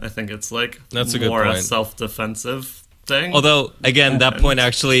 I think it's, like, That's a good more a point. self-defensive thing. Although, again, that point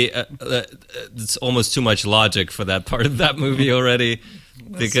actually, it's almost too much logic for that part of that movie already.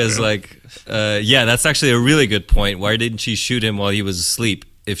 Because, true. like, yeah, that's actually a really good point. Why didn't she shoot him while he was asleep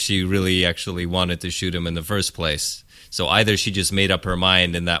if she really actually wanted to shoot him in the first place? So either she just made up her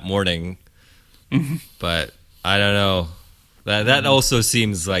mind in that morning, but I don't know. That also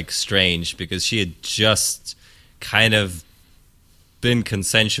seems, like, strange because she had just kind of been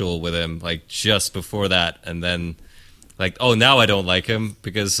consensual with him, like, just before that. And then, like, oh, now I don't like him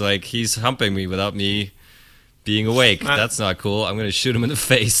because, like, he's humping me without me being awake. That's not cool. I'm going to shoot him in the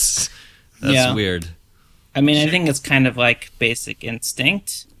face. That's weird. I mean, I think it's kind of like Basic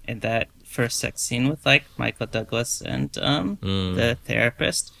Instinct in that first sex scene with, like, Michael Douglas and the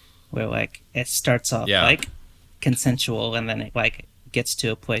therapist, where, like, it starts off, like, consensual, and then it, like, gets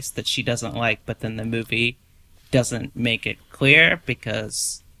to a place that she doesn't like, but then the movie doesn't make it clear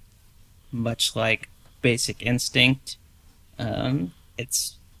because, much like Basic Instinct,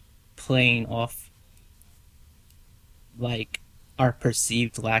 it's playing off, like, our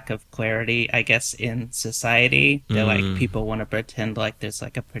perceived lack of clarity, I guess, in society. That, like, people want to pretend like there's,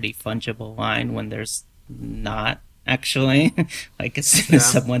 like, a pretty fungible line when there's not, actually. Like, as soon as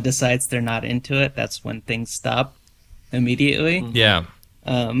someone decides they're not into it, that's when things stop immediately. Yeah.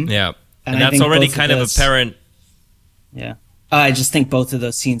 Yeah. And I that's think already both kind of those- apparent. Yeah. I just think both of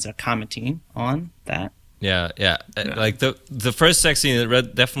those scenes are commenting on that. Yeah. Like the first sex scene,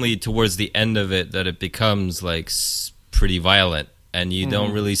 definitely towards the end of it, that it becomes like pretty violent, and you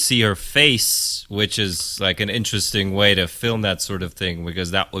don't really see her face, which is like an interesting way to film that sort of thing, because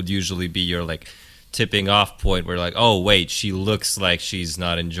that would usually be your like tipping off point where like, oh wait, she looks like she's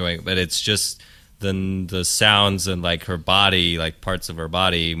not enjoying it. But it's just the sounds and like her body, like parts of her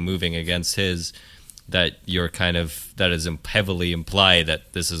body moving against his, that you're kind of, that is heavily implied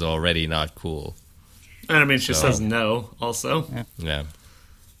that this is already not cool. And I mean, she says no, also. Yeah.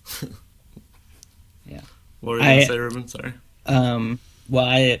 Yeah. What were you going to say, Ruben? Sorry. Well,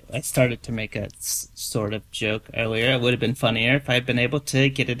 I started to make a sort of joke earlier. It would have been funnier if I had been able to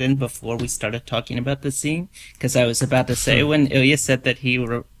get it in before we started talking about the scene. Because I was about to say, when Ilya said that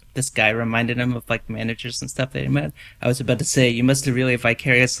this guy reminded him of, like, managers and stuff that he met, I was about to say, you must have really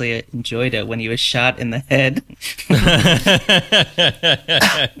vicariously enjoyed it when he was shot in the head.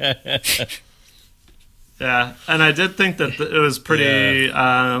 Yeah, and I did think that it was pretty,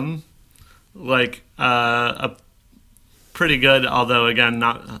 a pretty good, although, again,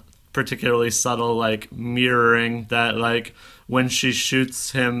 not particularly subtle, like, mirroring that, like, when she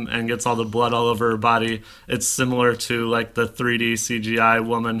shoots him and gets all the blood all over her body, it's similar to, like, the 3D CGI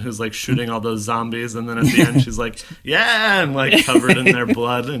woman who's, like, shooting all those zombies, and then at the end she's like, yeah, and, like, covered in their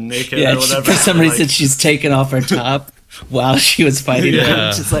blood and naked or whatever. For some reason, she's taken off her top while she was fighting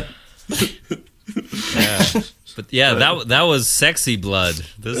him. She's like... Yeah. But yeah, that was sexy blood.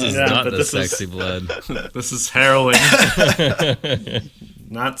 This is not the sexy blood. This is heroin.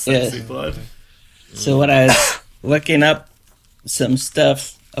 Not sexy blood. So when I was looking up some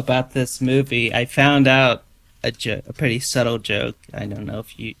stuff about this movie, I found out a pretty subtle joke. I don't know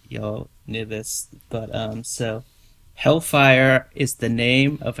if y'all knew this, but so Hellfire is the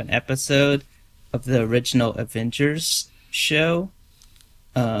name of an episode of the original Avengers show.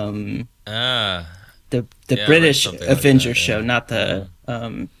 The British Avengers show, not the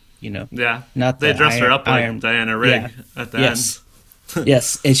not they the dressed her up like Iron Diana Rigg at the end.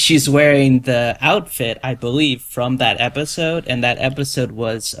 Yes, and she's wearing the outfit, I believe, from that episode, and that episode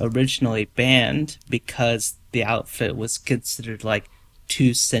was originally banned because the outfit was considered like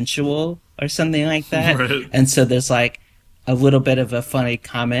too sensual or something like that. Right. And so there's like a little bit of a funny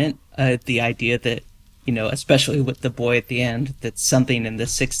comment, the idea that, you know, especially with the boy at the end, that something in the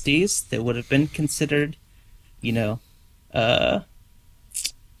 60s that would have been considered, you know, I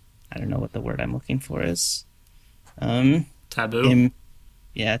don't know what the word I'm looking for is. Taboo. Taboo.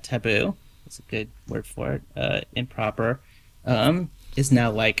 That's a good word for it. Improper. Is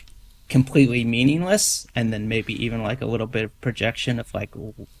now like completely meaningless, and then maybe even like a little bit of projection of like,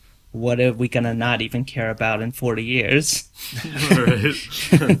 what are we gonna not even care about in 40 years?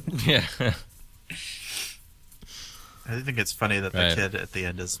 Yeah. I think it's funny that the kid at the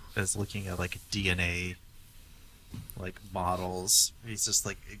end is looking at like DNA, like models. He's just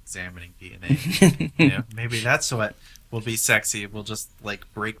like examining DNA. You know, maybe that's what will be sexy. We'll just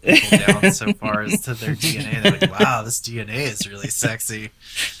like break people down so far as to their DNA. They're like, wow, this DNA is really sexy.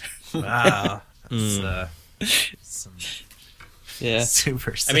 Wow. That's, some Yeah.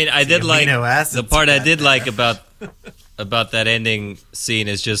 super I mean, I did like amino acids the part in I that. did like about that ending scene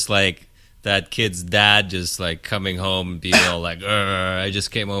is just like that kid's dad just like coming home and being all like, "I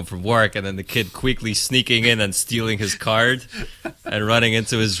just came home from work," and then the kid quickly sneaking in and stealing his card and running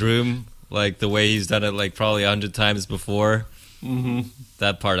into his room like the way he's done it like probably 100 times before. Mm-hmm.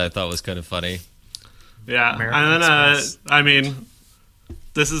 That part I thought was kind of funny. Yeah, American and then Express. I mean,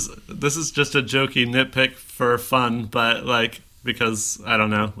 this is just a jokey nitpick for fun, but like because I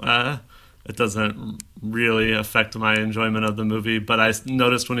don't know, it doesn't really affect my enjoyment of the movie. But I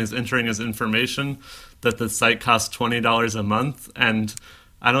noticed when he's entering his information that the site costs $20 a month, and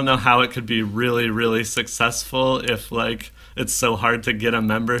I don't know how it could be really, really successful if like it's so hard to get a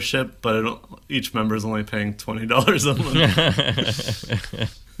membership, but each member is only paying $20 a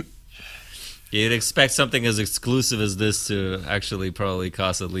month. You'd expect something as exclusive as this to actually probably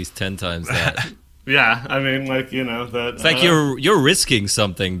cost at least 10 times that. Yeah, I mean, like, you know, that... It's like you're risking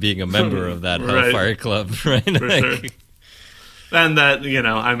something being a member of that Right. Hellfire Club, right? For Like, sure. And that, you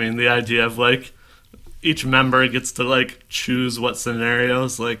know, I mean, the idea of, like, each member gets to, like, choose what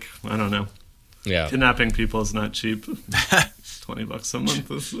scenarios, like, I don't know. yeah. Kidnapping people is not cheap. $20 a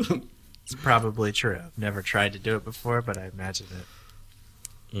month is... It's probably true. I've never tried to do it before, but I imagine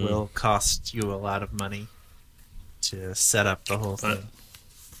it will cost you a lot of money to set up the whole thing.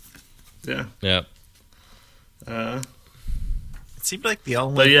 yeah. Yeah. It seemed like the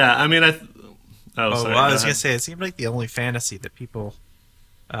only... But, yeah, I mean, Oh, sorry, well, I go was going ahead. to say, it seemed like the only fantasy that people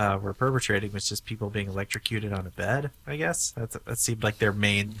were perpetrating was just people being electrocuted on a bed, I guess. That seemed like their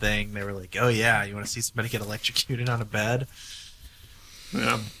main thing. They were like, oh, yeah, you want to see somebody get electrocuted on a bed?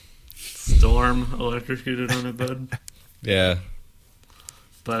 Yeah. Storm electrocuted on a bed. Yeah.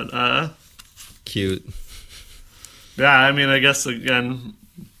 But, Cute. yeah, I mean, I guess, again,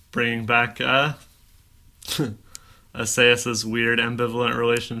 bringing back Assayas's weird ambivalent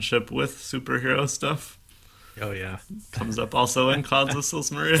relationship with superhero stuff Oh, yeah. comes up also in Clouds of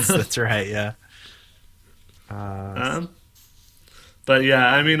Sils Maria. That's right, yeah. But yeah,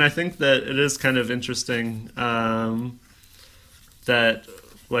 I mean, I think that it is kind of interesting that,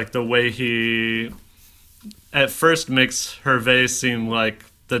 like, the way he at first makes Hervé seem like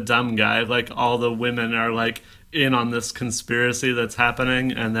the dumb guy. Like, all the women are, like, in on this conspiracy that's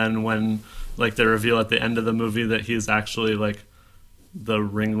happening, and then when, like, they reveal at the end of the movie that he's actually, like, the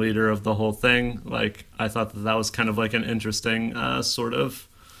ringleader of the whole thing, like, I thought that was kind of, like, an interesting sort of,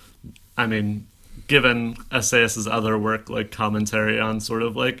 I mean, given Assayas's other work, like commentary on sort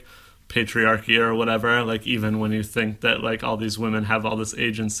of like patriarchy or whatever, like even when you think that like all these women have all this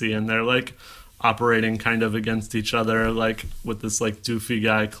agency and they're like operating kind of against each other, like with this like doofy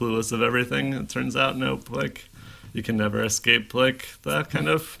guy clueless of everything, it turns out nope, like you can never escape like that kind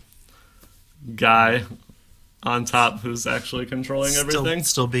of guy on top who's actually controlling everything.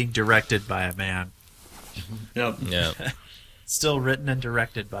 Still being directed by a man. Yep. Yeah. Still written and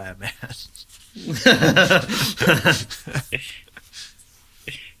directed by a man.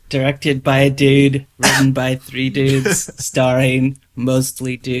 Directed by a dude, written by 3 dudes, starring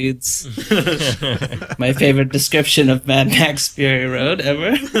mostly dudes. My favorite description of Mad Max Fury Road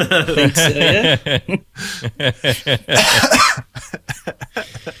ever. Think so, yeah?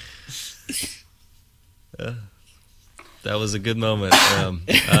 That was a good moment.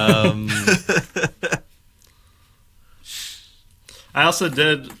 I also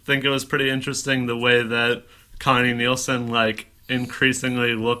did think it was pretty interesting the way that Connie Nielsen like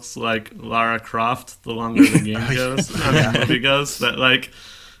increasingly looks like Lara Croft the longer the game goes. The movie goes. That like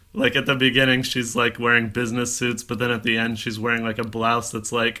at the beginning she's like wearing business suits, but then at the end she's wearing like a blouse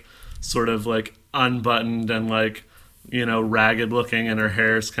that's like sort of like unbuttoned and like, you know, ragged looking, and her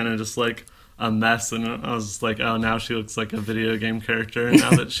hair is kind of just like a mess. And I was just like, oh, now she looks like a video game character now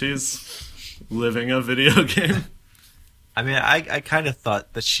that she's living a video game. I mean, I kind of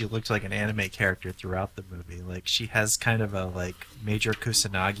thought that she looked like an anime character throughout the movie. Like, she has kind of a, like, Major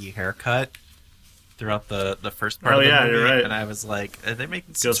Kusanagi haircut throughout the first part of the movie. You're right. And I was like, are they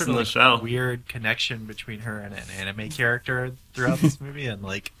making some Ghost sort in of the like, Shell. weird connection between her and an anime character throughout this movie? And,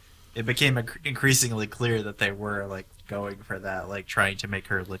 like, it became increasingly clear that they were, like, going for that, like, trying to make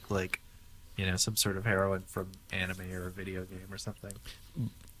her look like, you know, some sort of heroine from anime or a video game or something.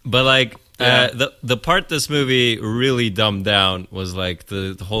 But like Yeah. the part this movie really dumbed down was like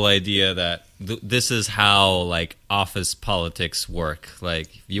the whole idea that this is how like office politics work. Like,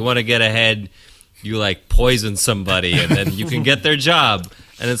 if you want to get ahead, you like poison somebody and then you can get their job.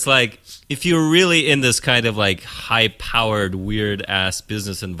 And it's like, if you're really in this kind of like high-powered, weird-ass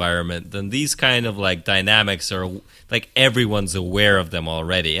business environment, then these kind of like dynamics are like everyone's aware of them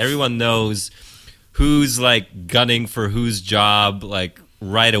already. Everyone knows who's like gunning for whose job like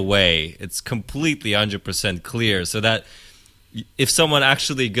right away. It's completely 100% clear. So that if someone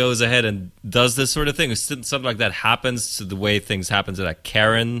actually goes ahead and does this sort of thing, something like that happens to the way things happen to that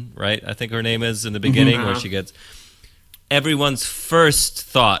Karen, right? I think her name is in the beginning, where she gets... Everyone's first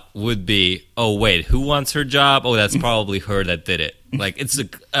thought would be, oh, wait, who wants her job? Oh, that's probably her that did it. Like, it's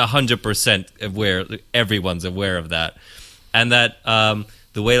 100% aware. Everyone's aware of that. And that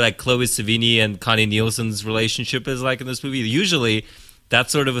the way, like, Chloe Sevigny and Connie Nielsen's relationship is like in this movie, usually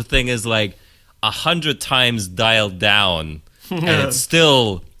that sort of a thing is like 100 times dialed down, and it's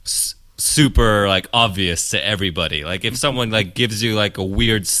still super, like, obvious to everybody. Like, if someone, like, gives you, like, a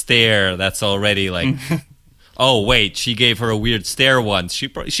weird stare, that's already, like... Oh wait, she gave her a weird stare once.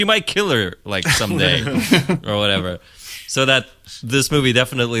 She might kill her like someday or whatever. So that this movie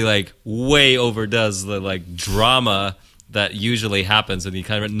definitely like way overdoes the like drama that usually happens in the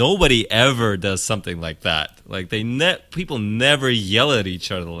kind of... Nobody ever does something like that. Like people never yell at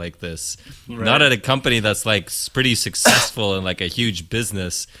each other like this. Right. Not at a company that's like pretty successful and like a huge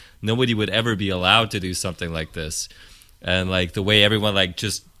business. Nobody would ever be allowed to do something like this. And like the way everyone like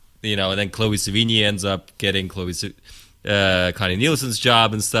just... You know, and then Chloe Sevigny ends up getting Connie Nielsen's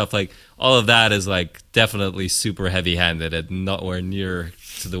job and stuff. Like, all of that is, like, definitely super heavy-handed and nowhere near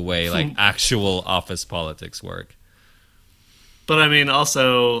to the way, like, actual office politics work. But, I mean,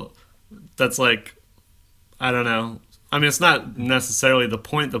 also, that's, like, I don't know. I mean, it's not necessarily the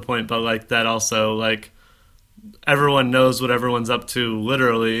point, but, like, that also, like, everyone knows what everyone's up to,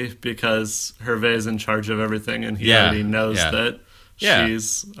 literally, because Hervé's in charge of everything, and he already knows that...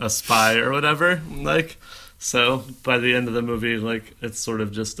 she's a spy or whatever, like, so by the end of the movie, like, it's sort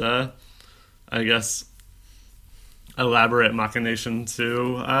of just I guess elaborate machination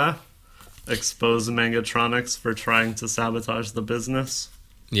to expose Mangatronics for trying to sabotage the business,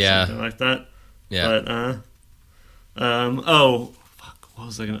 something like that. What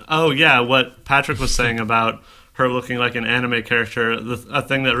was I gonna... what Patrick was saying about her looking like an anime character. A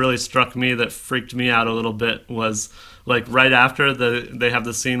thing that really struck me that freaked me out a little bit was like right after they have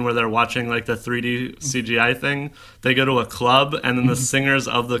the scene where they're watching like the 3D CGI thing, they go to a club and then the singers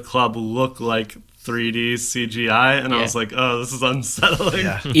of the club look like 3D CGI, and I was like, oh, this is unsettling.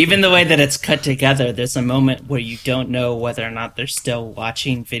 Even the way that it's cut together, there's a moment where you don't know whether or not they're still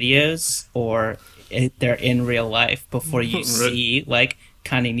watching videos or they're in real life before you see like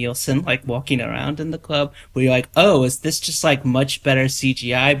Connie Nielsen like walking around in the club, where you're like, oh, is this just like much better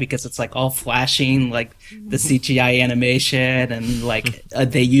CGI because it's like all flashing like the CGI animation, and like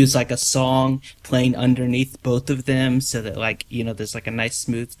they use like a song playing underneath both of them so that like, you know, there's like a nice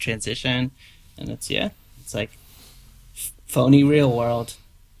smooth transition, and it's like phony real world.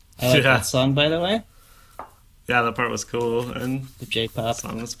 I like that song, by the way. Yeah, that part was cool, and the J-pop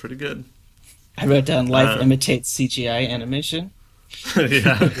song was pretty good. I wrote down life imitates CGI animation.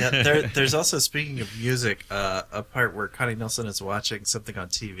 There's also, speaking of music, a part where Connie Nielsen is watching something on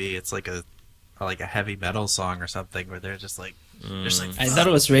TV. It's like a heavy metal song or something, where they're just like, I thought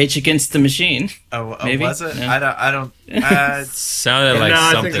it was Rage Against the Machine. Maybe? Was it? No. I don't. Sounded like something.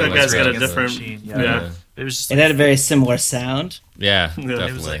 I think that guy's got a different. It was just. It had a very similar sound. Yeah, definitely.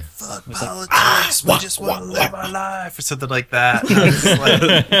 It was like, fuck politics, we just want to live our life, or something like that.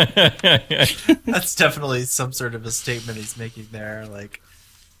 Like, that's definitely some sort of a statement he's making there. Like,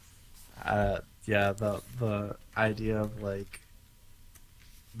 the idea of like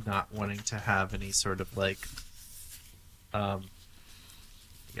not wanting to have any sort of like, I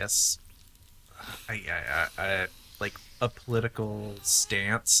guess, I like a political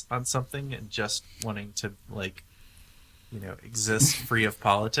stance on something, and just wanting to like, you know, exist free of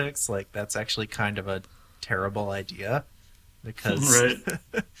politics. Like, that's actually kind of a terrible idea, because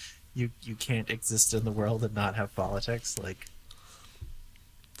you can't exist in the world and not have politics. Like,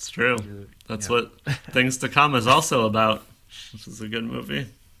 it's true. That's what Things to Come is also about, which is a good movie.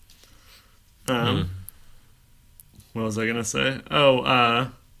 What was I gonna say? I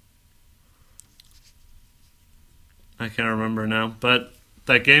can't remember now, but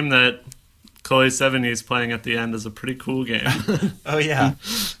that game that Chloe Sevigny is playing at the end is a pretty cool game. Oh yeah.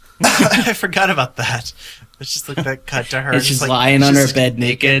 I forgot about that. It's just like that cut to her. It's just like, lying on her bed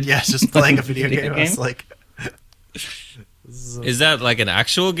naked. Yeah, just playing a video game. I was like, is that like an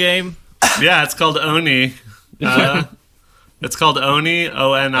actual game? Yeah, it's called Oni. It's called Oni,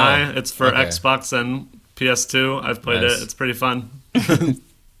 O-N-I. It's for Xbox and PS2. I've played it. It's pretty fun.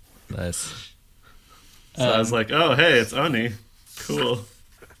 Nice. So I was like, oh, hey, it's Oni. Cool.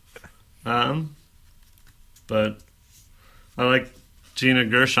 But I like Gina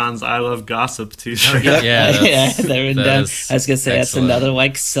Gershon's "I Love Gossip" T-shirt. They're in done. I was gonna say excellent. that's another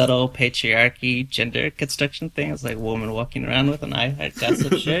like subtle patriarchy gender construction thing. It's like a woman walking around with an "I Heart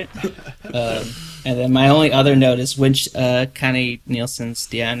Gossip" shirt. And then my only other note is when Connie Nielsen's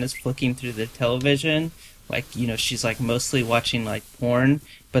Diane is flicking through the television, like, you know, she's like mostly watching like porn,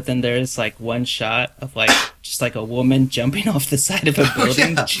 but then there's like one shot of like just like a woman jumping off the side of a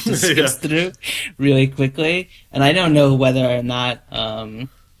building that she just skips through really quickly. And I don't know whether or not,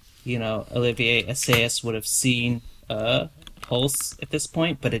 you know, Olivier Assayas would have seen Pulse at this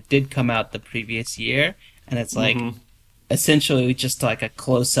point, but it did come out the previous year, and it's like essentially just like a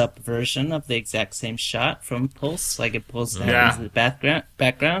close-up version of the exact same shot from Pulse. Like it pulls down into the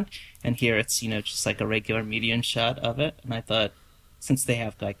background, and here it's, you know, just like a regular median shot of it. And I thought, since they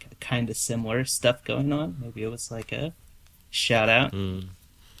have like kind of similar stuff going on, maybe it was like a shout out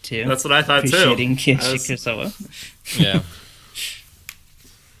to That's what I thought too. Appreciating Kiyoshi Kurosawa. Yeah.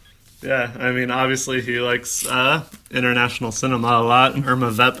 Yeah, I mean, obviously he likes international cinema a lot.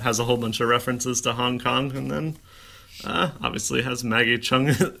 Irma Vep has a whole bunch of references to Hong Kong, and then obviously has Maggie Chung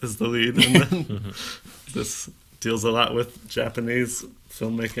as the lead, and then this deals a lot with Japanese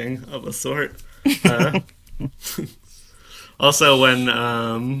filmmaking of a sort. Also, when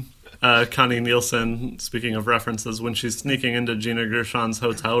Connie Nielsen, speaking of references, when she's sneaking into Gina Gershon's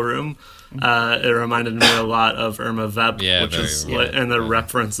hotel room, it reminded me a lot of Irma Vep, which is and the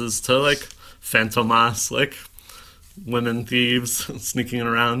references to like Fantomas, like women thieves sneaking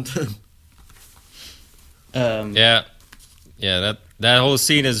around. That whole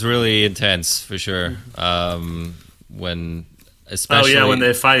scene is really intense for sure. When especially when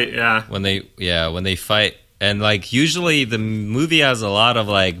they fight, when they fight. And, like, usually the movie has a lot of,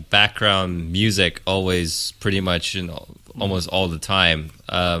 like, background music always pretty much, you know, almost all the time.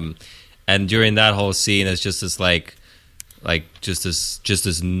 And during that whole scene, it's just this, just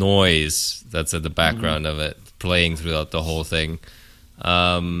this noise that's at the background of it, playing throughout the whole thing,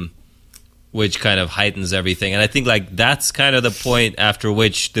 which kind of heightens everything. And I think, like, that's kind of the point after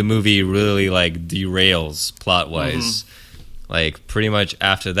which the movie really, like, derails plot-wise. Like, pretty much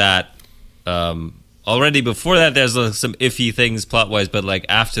after that... already before that, there's some iffy things plot-wise, but like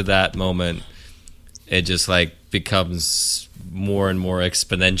after that moment, it just like becomes more and more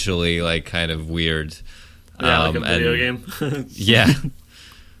exponentially like kind of weird. Like a video game.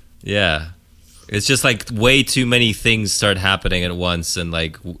 Yeah. It's just like way too many things start happening at once, and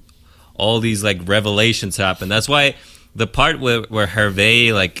like all these like revelations happen. That's why the part where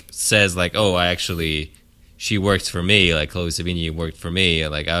Hervé like says like, "Oh, she worked for me," like Chloe Sevigny worked for me,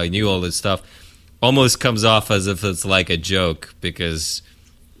 and like I knew all this stuff. Almost comes off as if it's like a joke, because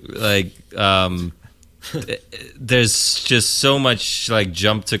like there's just so much like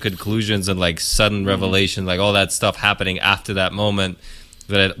jump to conclusions and like sudden revelation, like all that stuff happening after that moment,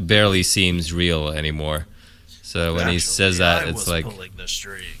 that it barely seems real anymore. So when he says that, it's like pulling the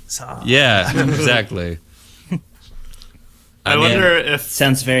strings. Huh? Yeah, exactly. I wonder if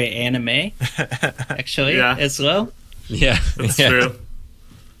sounds very anime actually as well. Yeah, that's true.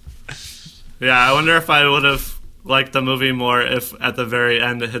 Yeah, I wonder if I would have liked the movie more if at the very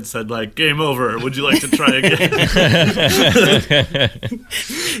end it had said, like, "Game over, would you like to try again?"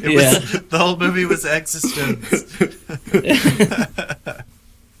 The whole movie was existence.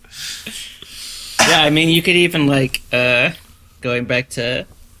 Yeah, I mean, you could even, like, going back to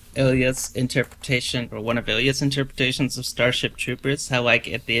Ilya's interpretation, or one of Ilya's interpretations of Starship Troopers, how, like,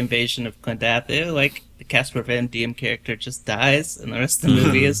 at the invasion of Klendathu, like, the Casper Van Diem character just dies, and the rest of the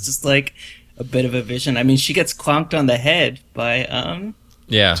movie is just, like, a bit of a vision. I mean, she gets clonked on the head by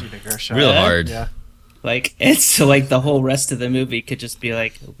real hard. Yeah. Like, it's so like the whole rest of the movie could just be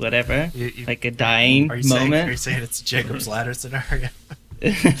like whatever, like a dying moment. Are you saying it's a Jacob's Ladder scenario?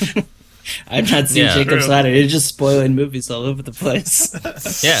 I've not seen Jacob's Ladder. You're just spoiling movies all over the place.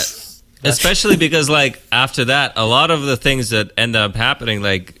 Yeah, especially because like after that, a lot of the things that end up happening,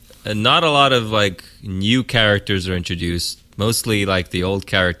 like not a lot of like new characters are introduced. Mostly, like, the old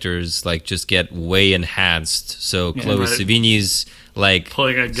characters, like, just get way enhanced. So Chloe Sevigny's, like...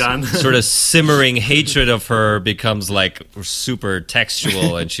 pulling a gun. Sort of simmering hatred of her becomes, like, super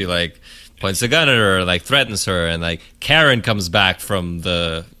textual. And she, like, points a gun at her, like, threatens her. And, like, Karen comes back from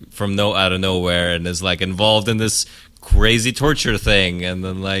out of nowhere and is, like, involved in this crazy torture thing. And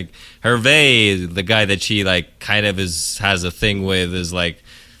then, like, Hervé, the guy that she, like, kind of has a thing with, is, like...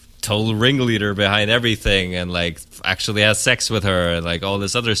 total ringleader behind everything, and like actually has sex with her and like all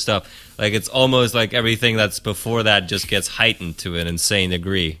this other stuff. Like it's almost like everything that's before that just gets heightened to an insane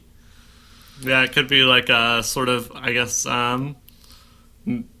degree. Yeah, it could be like a sort of, I guess,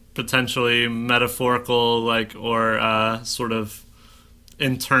 potentially metaphorical, like, or sort of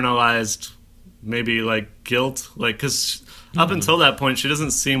internalized, maybe like guilt, like, because up until that point she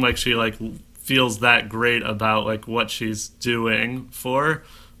doesn't seem like she like feels that great about like what she's doing for,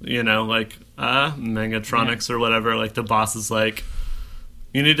 you know, like Megatronics or whatever. Like the boss is like,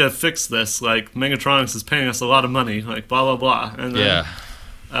 you need to fix this, like Megatronics is paying us a lot of money, like blah blah blah. And then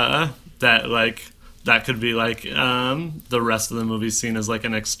that like that could be like the rest of the movie seen as like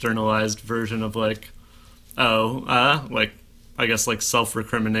an externalized version of like like I guess like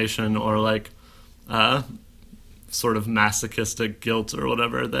self-recrimination or like sort of masochistic guilt or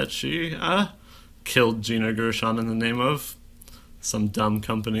whatever, that she killed Gina Gershon in the name of some dumb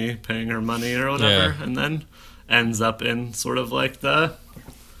company paying her money or whatever, and then ends up in sort of like the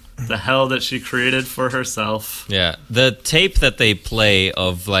hell that she created for herself. Yeah, the tape that they play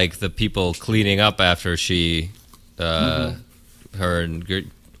of like the people cleaning up after she, her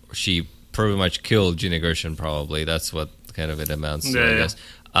and she pretty much killed Gina Gershon. Probably that's what kind of it amounts to. I guess.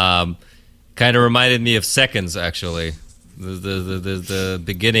 Kind of reminded me of Seconds, actually. The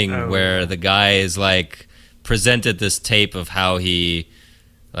beginning where the guy is like presented this tape of how he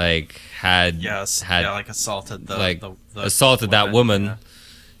like had like assaulted assaulted that woman.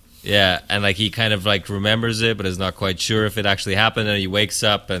 Yeah, and like he kind of like remembers it, but is not quite sure if it actually happened. And he wakes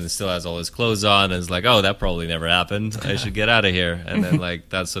up and still has all his clothes on, and is like, "Oh, that probably never happened. I should get out of here." And then like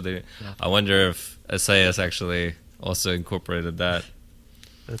that's what they. I wonder if SAS actually also incorporated that.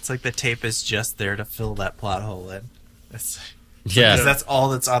 It's like the tape is just there to fill that plot hole in. Because Yeah. that's all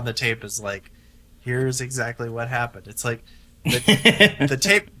that's on the tape is like, here's exactly what happened. It's like the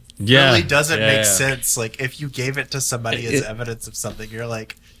tape really doesn't make sense. Like if you gave it to somebody as evidence of something, you're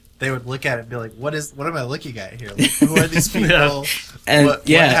like, they would look at it and be like, what am I looking at here? Like, who are these people? And what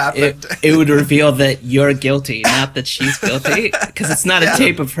happened? it would reveal that you're guilty, not that she's guilty, because it's not a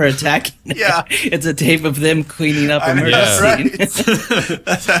tape of her attacking. Yeah, it's a tape of them cleaning up a murder scene.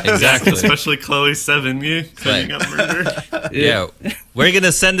 Exactly. Especially Chloe Sevigny cleaning up murder. Yeah, we're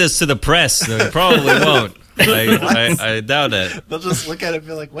gonna send this to the press. No, we probably won't. I doubt it. They'll just look at it and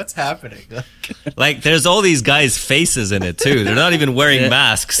be like, what's happening? Like, there's all these guys' faces in it, too. They're not even wearing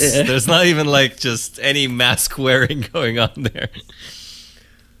masks. There's not even, like, just any mask wearing going on there.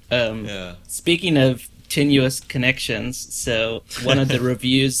 Speaking of tenuous connections, so one of the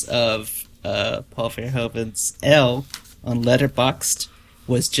reviews of Paul Verhoeven's Elle on Letterboxd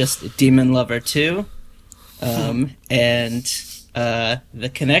was just Demon Lover 2. And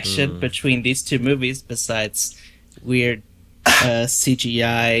the connection between these two movies, besides weird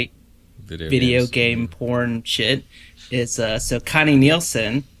CGI video game porn shit, is so Connie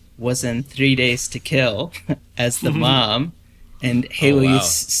Nielsen was in 3 Days to Kill as the mom, and Haley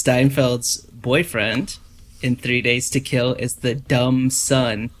Steinfeld's boyfriend in 3 Days to Kill is the dumb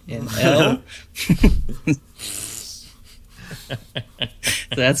son in Elle.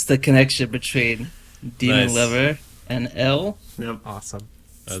 So that's the connection between Demon Lover and Elle. Yep. Awesome.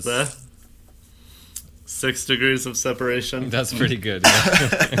 That's the 6 degrees of separation. That's pretty good.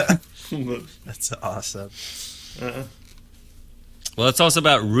 That's awesome. Well, it's also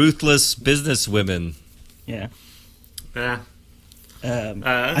about ruthless businesswomen. Yeah. Yeah.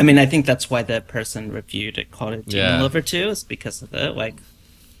 I mean, I think that's why that person reviewed it, called it Demon Lover 2, is because of the, like,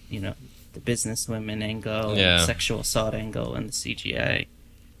 you know, the businesswomen angle, and sexual assault angle, and the CGI.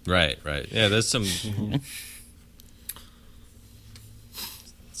 Right. Yeah, there's some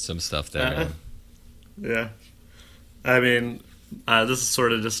stuff there. Yeah. I mean, this is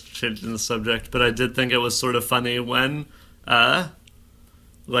sort of just changing the subject, but I did think it was sort of funny when,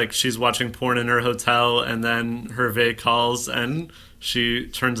 like, she's watching porn in her hotel, and then Hervé calls, and she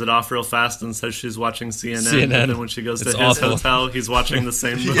turns it off real fast and says she's watching CNN. And then when she goes to his hotel, he's watching the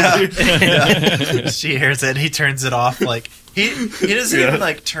same movie. Yeah. She hears it, he turns it off. Like, he doesn't even,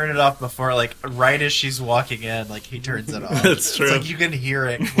 like, turn it off before, like, right as she's walking in, like, he turns it off. That's true. It's like, you can hear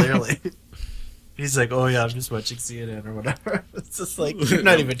it clearly. He's like, oh yeah, I'm just watching CNN or whatever. It's just like, you're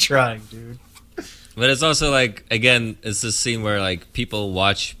not even trying, dude. But it's also like, again, it's this scene where like people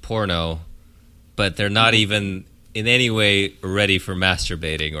watch porno, but they're not even in any way ready for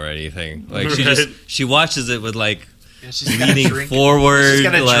masturbating or anything. Like she watches it with like leaning forward. She's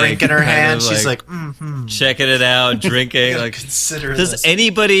got a drink in her hand. She's like checking it out, drinking. Like, consider does this.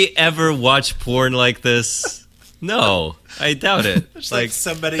 anybody ever watch porn like this? No, I doubt it. Like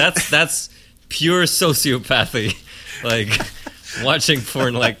somebody. That's pure sociopathy. Like watching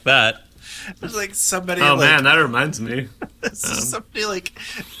porn like that. There's like somebody. Oh like, man, that reminds me. somebody like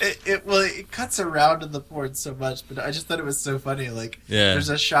it cuts around in the porn so much, but I just thought it was so funny. Like, there's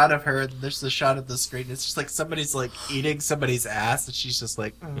a shot of her, and there's a shot of the screen. It's just like somebody's like eating somebody's ass, and she's just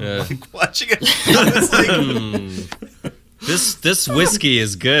like, like watching it. It's like, This whiskey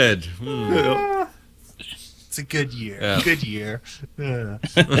is good. it's a good year. Yeah. Good year. Yeah.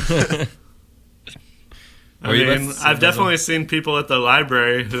 I mean, I've definitely seen people at the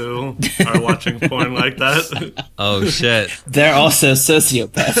library who are watching porn like that. Oh shit! They're also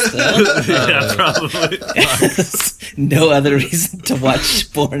sociopaths, though. Yeah, probably. No other reason to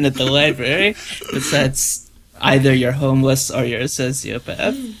watch porn at the library besides either you're homeless or you're a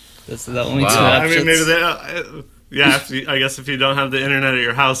sociopath. Those are the only two Wow. I options. mean, maybe they. Yeah, I guess if you don't have the internet at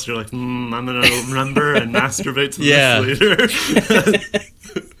your house, you're like, I'm gonna remember and masturbate to this later.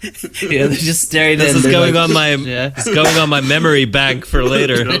 Yeah, they're just staring This at is they're going like, on my it's going on my memory bank for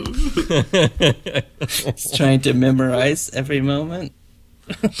later. Just trying to memorize every moment.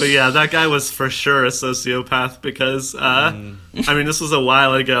 But yeah, that guy was for sure a sociopath because, I mean, this was a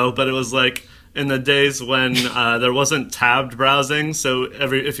while ago, but it was like in the days when there wasn't tabbed browsing, so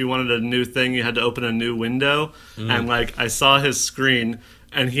if you wanted a new thing, you had to open a new window. And like, I saw his screen,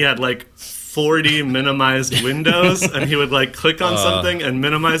 and he had like 40 minimized windows, and he would like click on something and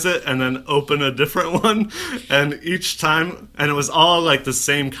minimize it, and then open a different one. And each time, and it was all like the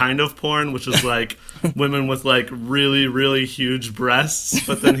same kind of porn, which was like women with like really, really huge breasts.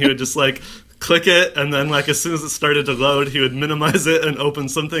 But then he would just like click it, and then like as soon as it started to load, he would minimize it and open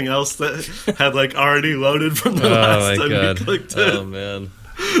something else that had like already loaded from the last time he clicked it. Oh man.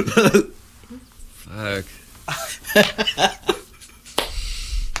 Fuck.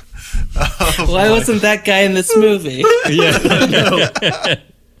 Why wasn't that guy in this movie? Yeah.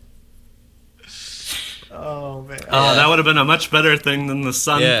 Oh man. Oh, that would have been a much better thing than the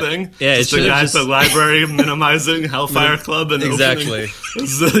sun thing. Yeah, just it a should've guy just- at the library minimizing Hellfire Club and Exactly. opening a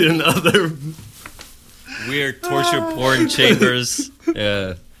zillion other. Weird torture porn chambers.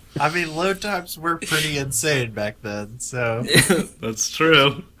 Yeah. I mean, load times were pretty insane back then. So That's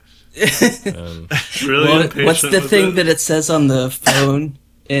true. Really Well, impatient what's the with thing it. that it says on the phone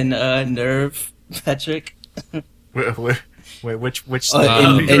in Nerve, Patrick? wait, which In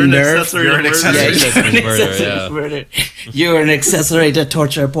You're an Nerve? accessory You're to an murder. accessory. Yeah, Accessory you're an murder, accessory yeah. to murder. You're an accessory to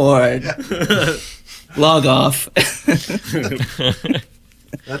torture porn. Log off.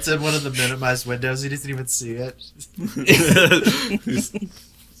 That's in one of the minimized windows. He doesn't even see it.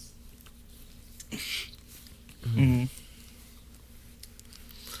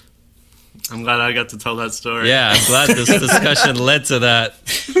 I'm glad I got to tell that story. Yeah, I'm glad this discussion led to that.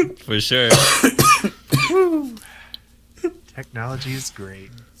 For sure. Technology is great.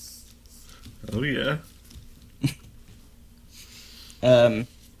 Oh yeah.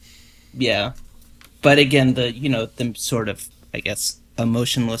 Yeah. But again, the sort of, I guess,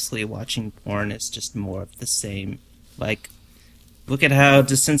 emotionlessly watching porn is just more of the same. Like, look at how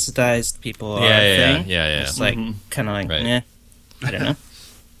desensitized people are. Yeah. thing. It's like, kind of like, Right. I don't know.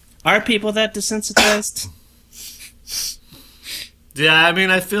 Are people that desensitized? Yeah, I mean,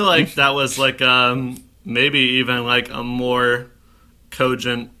 I feel like that was like maybe even like a more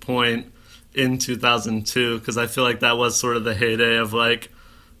cogent point in 2002, because I feel like that was sort of the heyday of like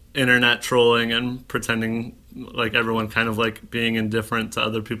internet trolling and pretending like everyone kind of like being indifferent to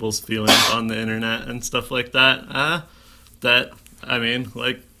other people's feelings on the internet and stuff like that. That, I mean,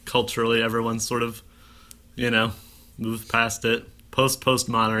 like culturally everyone's sort of, moved past it.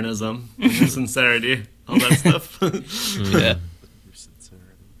 Postmodernism, sincerity, all that stuff. Yeah.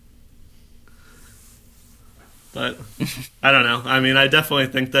 But I don't know. I mean, I definitely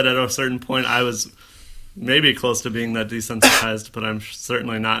think that at a certain point I was maybe close to being that desensitized, but I'm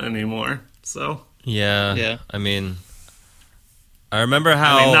certainly not anymore. So Yeah. I mean, I remember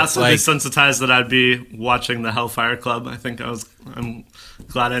how I mean, not so like, desensitized that I'd be watching the Hellfire Club. I'm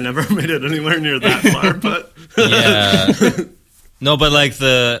glad I never made it anywhere near that far, but yeah. No, but like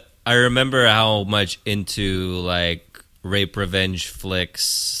I remember how much into like rape revenge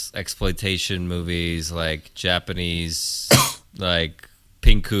flicks, exploitation movies, like Japanese, like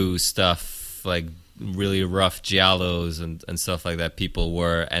pinku stuff, like really rough giallos and stuff like that people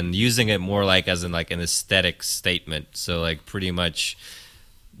were, and using it more like as in like an aesthetic statement. So like pretty much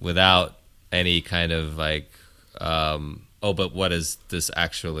without any kind of like, but what does this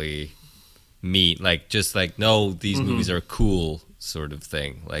actually mean? Like just like, no, these movies are cool sort of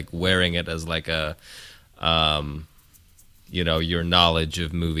thing. Like wearing it as like a, your knowledge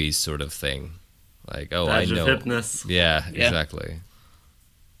of movies sort of thing. Like, oh, badge I know. of hipness. Yeah, exactly.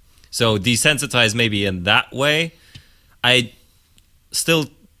 So desensitized maybe in that way. I still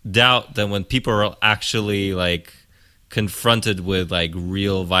doubt that when people are actually like confronted with like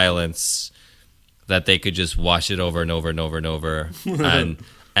real violence, that they could just watch it over and over and over and over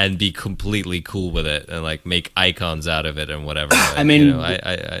and be completely cool with it and like make icons out of it and whatever. Like, I mean, you know,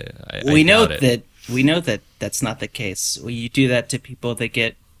 I we know doubt it. that that's not the case. You do that to people that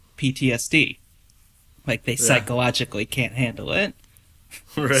get PTSD, like they psychologically can't handle it.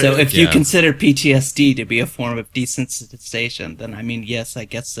 Right. So if you Yeah. consider PTSD to be a form of desensitization, then I mean, yes, I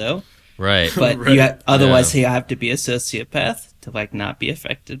guess so. Right. But Right. otherwise, you have to be a sociopath to like not be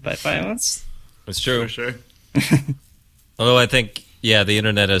affected by violence. It's true. For sure. Although I think, yeah, the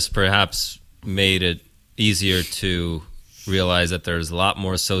internet has perhaps made it easier to realize that there's a lot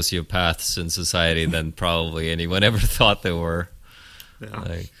more sociopaths in society than probably anyone ever thought there were. Yeah.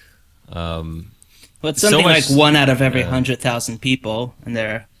 Like, Well, it's So something much- like 1 out of every 100,000 people, and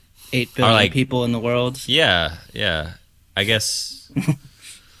there are 8 billion like- people in the world. yeah, I guess.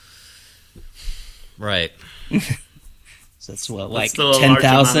 Right. So that's what, That's like still a large amount of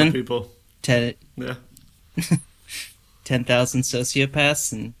 10,000? people. 10 Yeah. 10,000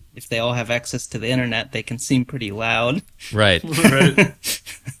 sociopaths, and if they all have access to the internet, they can seem pretty loud. Right. Right.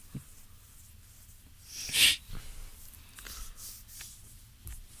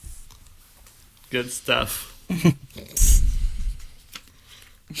 Good stuff.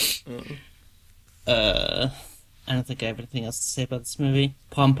 I don't think I have anything else to say about this movie.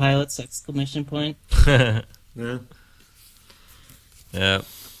 Palm Pilots! Exclamation point. Yeah. Yeah.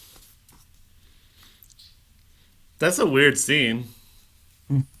 That's a weird scene.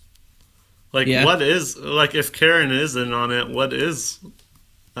 Like, Yeah. what is, like, if Karen isn't on it, what is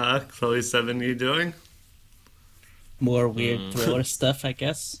Chloe Sevigny doing? More weird thriller stuff, I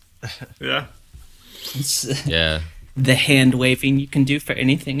guess. Yeah. It's, Yeah. the hand waving you can do for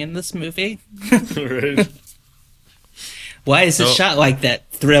anything in this movie. Right. Why is it So- shot like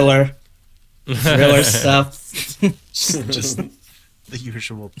that? Thriller stuff. Just the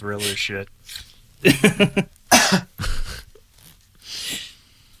usual thriller shit.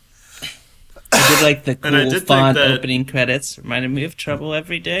 I did like the And I cool did think font that- opening credits. Reminded me of Trouble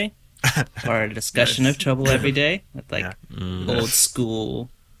Every Day. Or a discussion of Trouble Every Day. With like old school.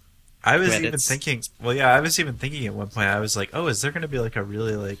 I was even Credits. thinking. Well, yeah, I was even thinking at one point. I was like, "Oh, is there going to be like a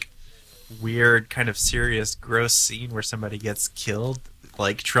really like weird, kind of serious, gross scene where somebody gets killed,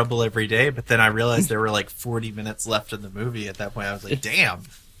 like Trouble Every Day?" But then I realized there were like 40 minutes left in the movie. At that point, I was like, "Damn,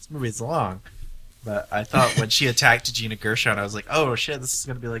 this movie's long." But I thought when she attacked Gina Gershon, I was like, "Oh shit, this is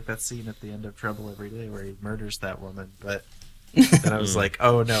going to be like that scene at the end of Trouble Every Day where he murders that woman." But then I was like,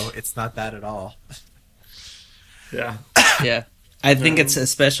 "Oh no, it's not that at all." Yeah. Yeah. I think it's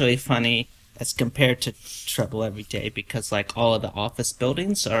especially funny as compared to Trouble Every Day because like all of the office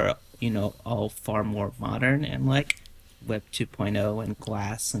buildings are, you know, all far more modern and like Web 2.0 and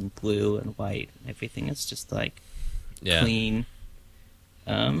glass and blue and white. Everything is just like Yeah. clean.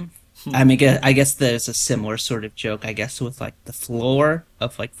 I mean, I guess there's a similar sort of joke, I guess, with like the floor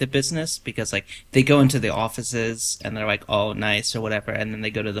of like the business because like they go into the offices and they're like all nice or whatever, and then they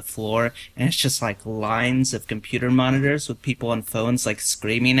go to the floor and it's just like lines of computer monitors with people on phones like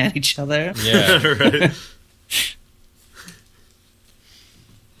screaming at each other. Yeah. Right.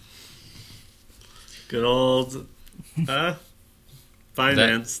 Good old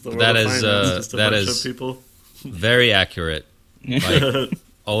finance. The world that of is, finance. Just a that bunch is- of people. Very accurate. Like,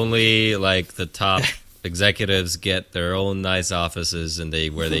 only like the top executives get their own nice offices and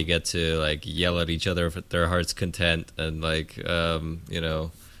where they get to like yell at each other at their heart's content and like you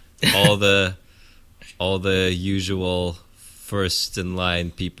know, all the usual first in line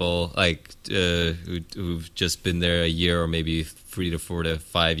people like who've just been there a year or maybe 3 to 4 to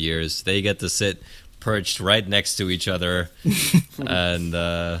 5 years, they get to sit perched right next to each other and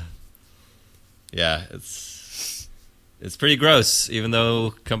yeah, it's pretty gross, even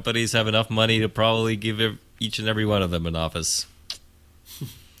though companies have enough money to probably give each and every one of them an office.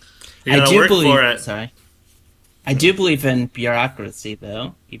 You gotta work for it. Sorry. I do believe in bureaucracy,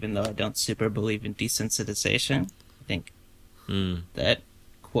 though, even though I don't super believe in desensitization. I think that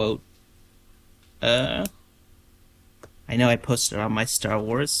quote. I know I posted on my Star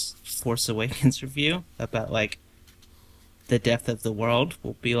Wars Force Awakens review about like the death of the world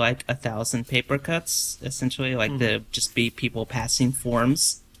will be like 1,000 paper cuts, essentially, like the just be people passing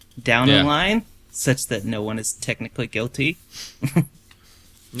forms down Yeah. a line, such that no one is technically guilty.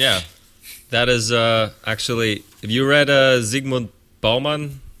 Yeah, that is actually. Have you read Zygmunt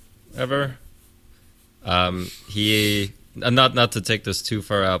Bauman ever? He not to take this too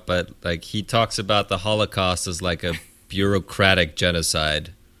far out, but like he talks about the Holocaust as like a bureaucratic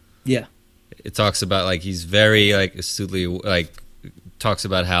genocide. Yeah. It talks about like he's very like astutely like talks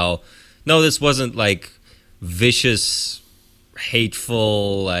about how no, this wasn't like vicious,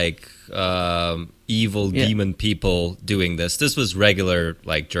 hateful, like evil demon people doing this. This was regular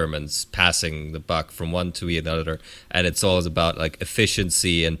like Germans passing the buck from one to another, and it's all about like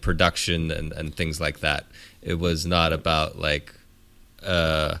efficiency and production and things like that. It was not about like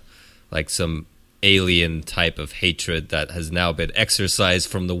some alien type of hatred that has now been exorcised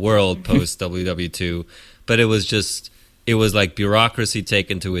from the world post WW2, but it was like bureaucracy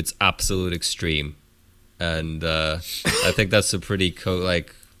taken to its absolute extreme, and I think that's a pretty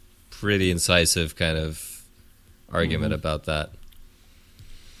incisive kind of argument about that.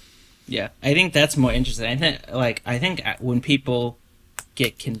 Yeah, I think that's more interesting. I think when people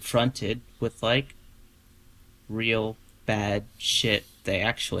get confronted with like real bad shit, they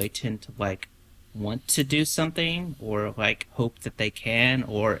actually tend to like want to do something, or like hope that they can,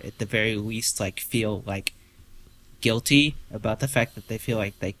 or at the very least like feel like guilty about the fact that they feel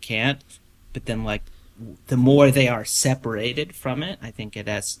like they can't. But then like the more they are separated from it, I think it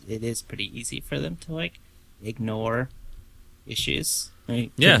is pretty easy for them to like ignore issues.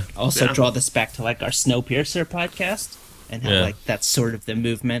 Draw this back to like our Snowpiercer podcast, and how like that's sort of the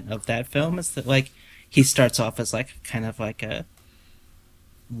movement of that film, is that like he starts off as like kind of like a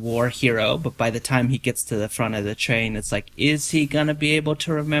war hero, but by the time he gets to the front of the train, it's like, is he gonna be able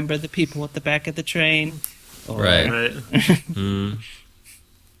to remember the people at the back of the train? Right.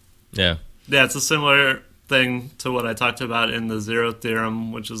 Yeah, it's a similar thing to what I talked about in the Zero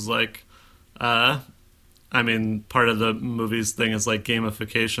Theorem, which is like, part of the movie's thing is like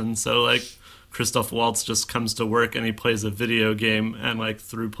gamification. So like Christoph Waltz just comes to work and he plays a video game, and like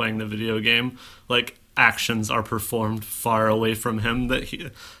through playing the video game, like actions are performed far away from him that he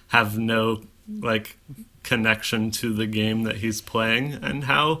have no like connection to the game that he's playing, and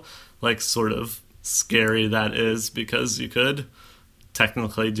how like sort of scary that is, because you could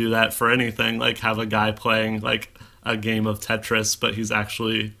technically do that for anything, like have a guy playing like a game of Tetris, but he's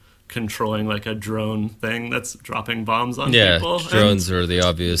actually controlling like a drone thing that's dropping bombs on people. Drones are the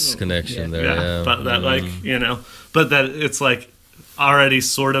obvious connection there. But that but that it's like already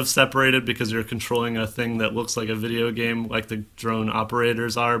sort of separated, because you're controlling a thing that looks like a video game, like the drone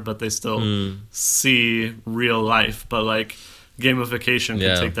operators are, but they still see real life. But like gamification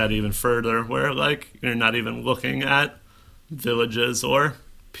can take that even further, where like you're not even looking at villages or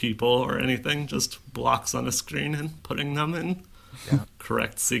people or anything, just blocks on a screen and putting them in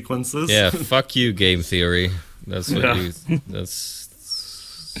correct sequences. Yeah, fuck you, game theory. That's what you.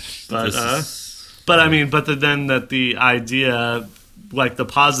 Then that the idea, like the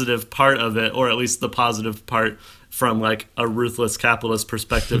positive part of it, or at least the positive part from like a ruthless capitalist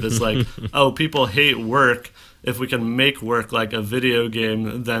perspective, is like, oh, people hate work. If we can make work like a video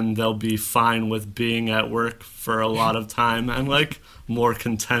game, then they'll be fine with being at work for a lot of time and like more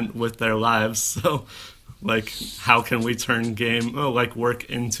content with their lives. So like, how can we turn work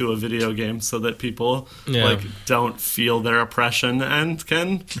into a video game so that people like don't feel their oppression and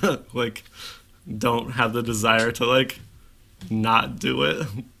can like don't have the desire to like not do it.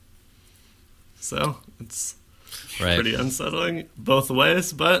 So it's pretty unsettling both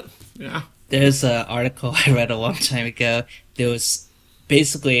ways, but yeah. There's an article I read a long time ago. There was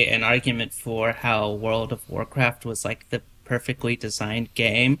basically an argument for how World of Warcraft was like the perfectly designed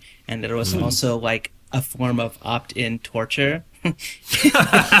game, and there was also like a form of opt-in torture. And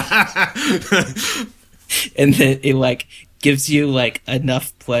that it like gives you like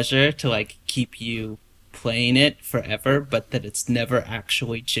enough pleasure to like keep you playing it forever, but that it's never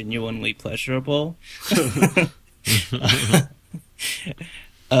actually genuinely pleasurable.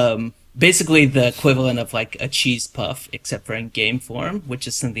 Basically the equivalent of like a cheese puff, except for in game form, which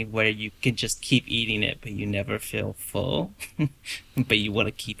is something where you can just keep eating it, but you never feel full. But you want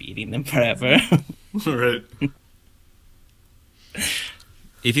to keep eating them forever. Right.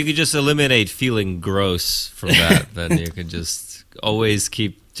 If you could just eliminate feeling gross from that, then you could just always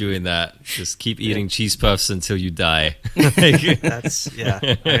keep doing that. Just keep eating cheese puffs until you die. That's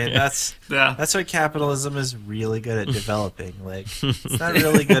what capitalism is really good at developing. Like, it's not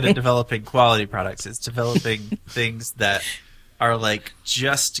really good at developing quality products. It's developing things that are like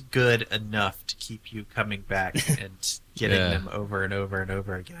just good enough to keep you coming back and getting them over and over and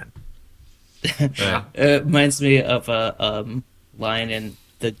over again. It reminds me of a line in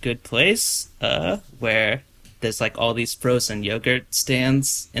The Good Place, where there's like all these frozen yogurt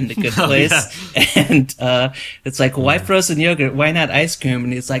stands in The Good Place. And it's like, why frozen yogurt? Why not ice cream?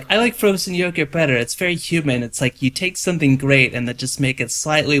 And he's like, I like frozen yogurt better. It's very human. It's like you take something great and then just make it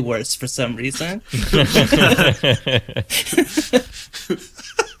slightly worse for some reason.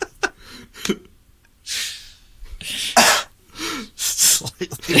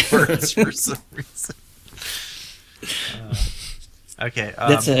 words for some reason. Okay.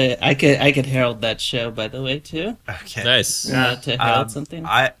 That's I could herald that show, by the way, too. Okay. Nice. To herald something.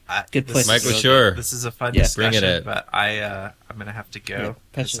 Good place. Michael, sure. This is a fun Yeah. discussion, Bring it in. but I'm gonna have to go Yeah, 'cause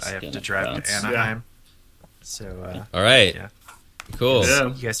precious I have skin to of drive France. to Anaheim. So All right. yeah. Cool. Yeah.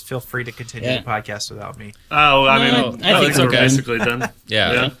 You guys feel free to continue Yeah. the podcast without me. Oh, I mean, No, I think it's we're okay. done. Basically done.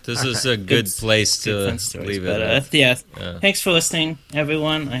 Yeah, this is a good place Good to fun stories, leave but, it. yeah. Yeah. Thanks for listening,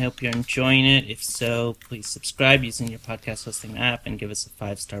 everyone. I hope you're enjoying it. If so, please subscribe using your podcast hosting app and give us a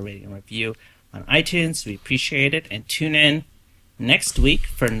 5-star rating and review on iTunes. We appreciate it. And tune in next week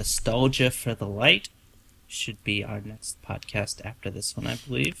for Nostalgia for the Light. Should be our next podcast after this one, I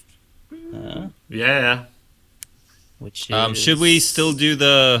believe. Yeah. Which is... Should we still do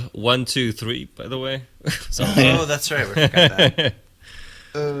the 1, 2, 3? By the way, Oh, that's right. We forgot that.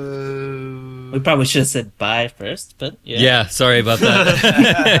 We probably should have said bye first, but yeah. Yeah, sorry about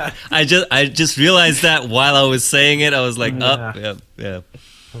that. I just realized that while I was saying it, I was like, Yeah. yeah.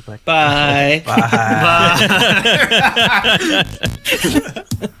 Bye. Bye.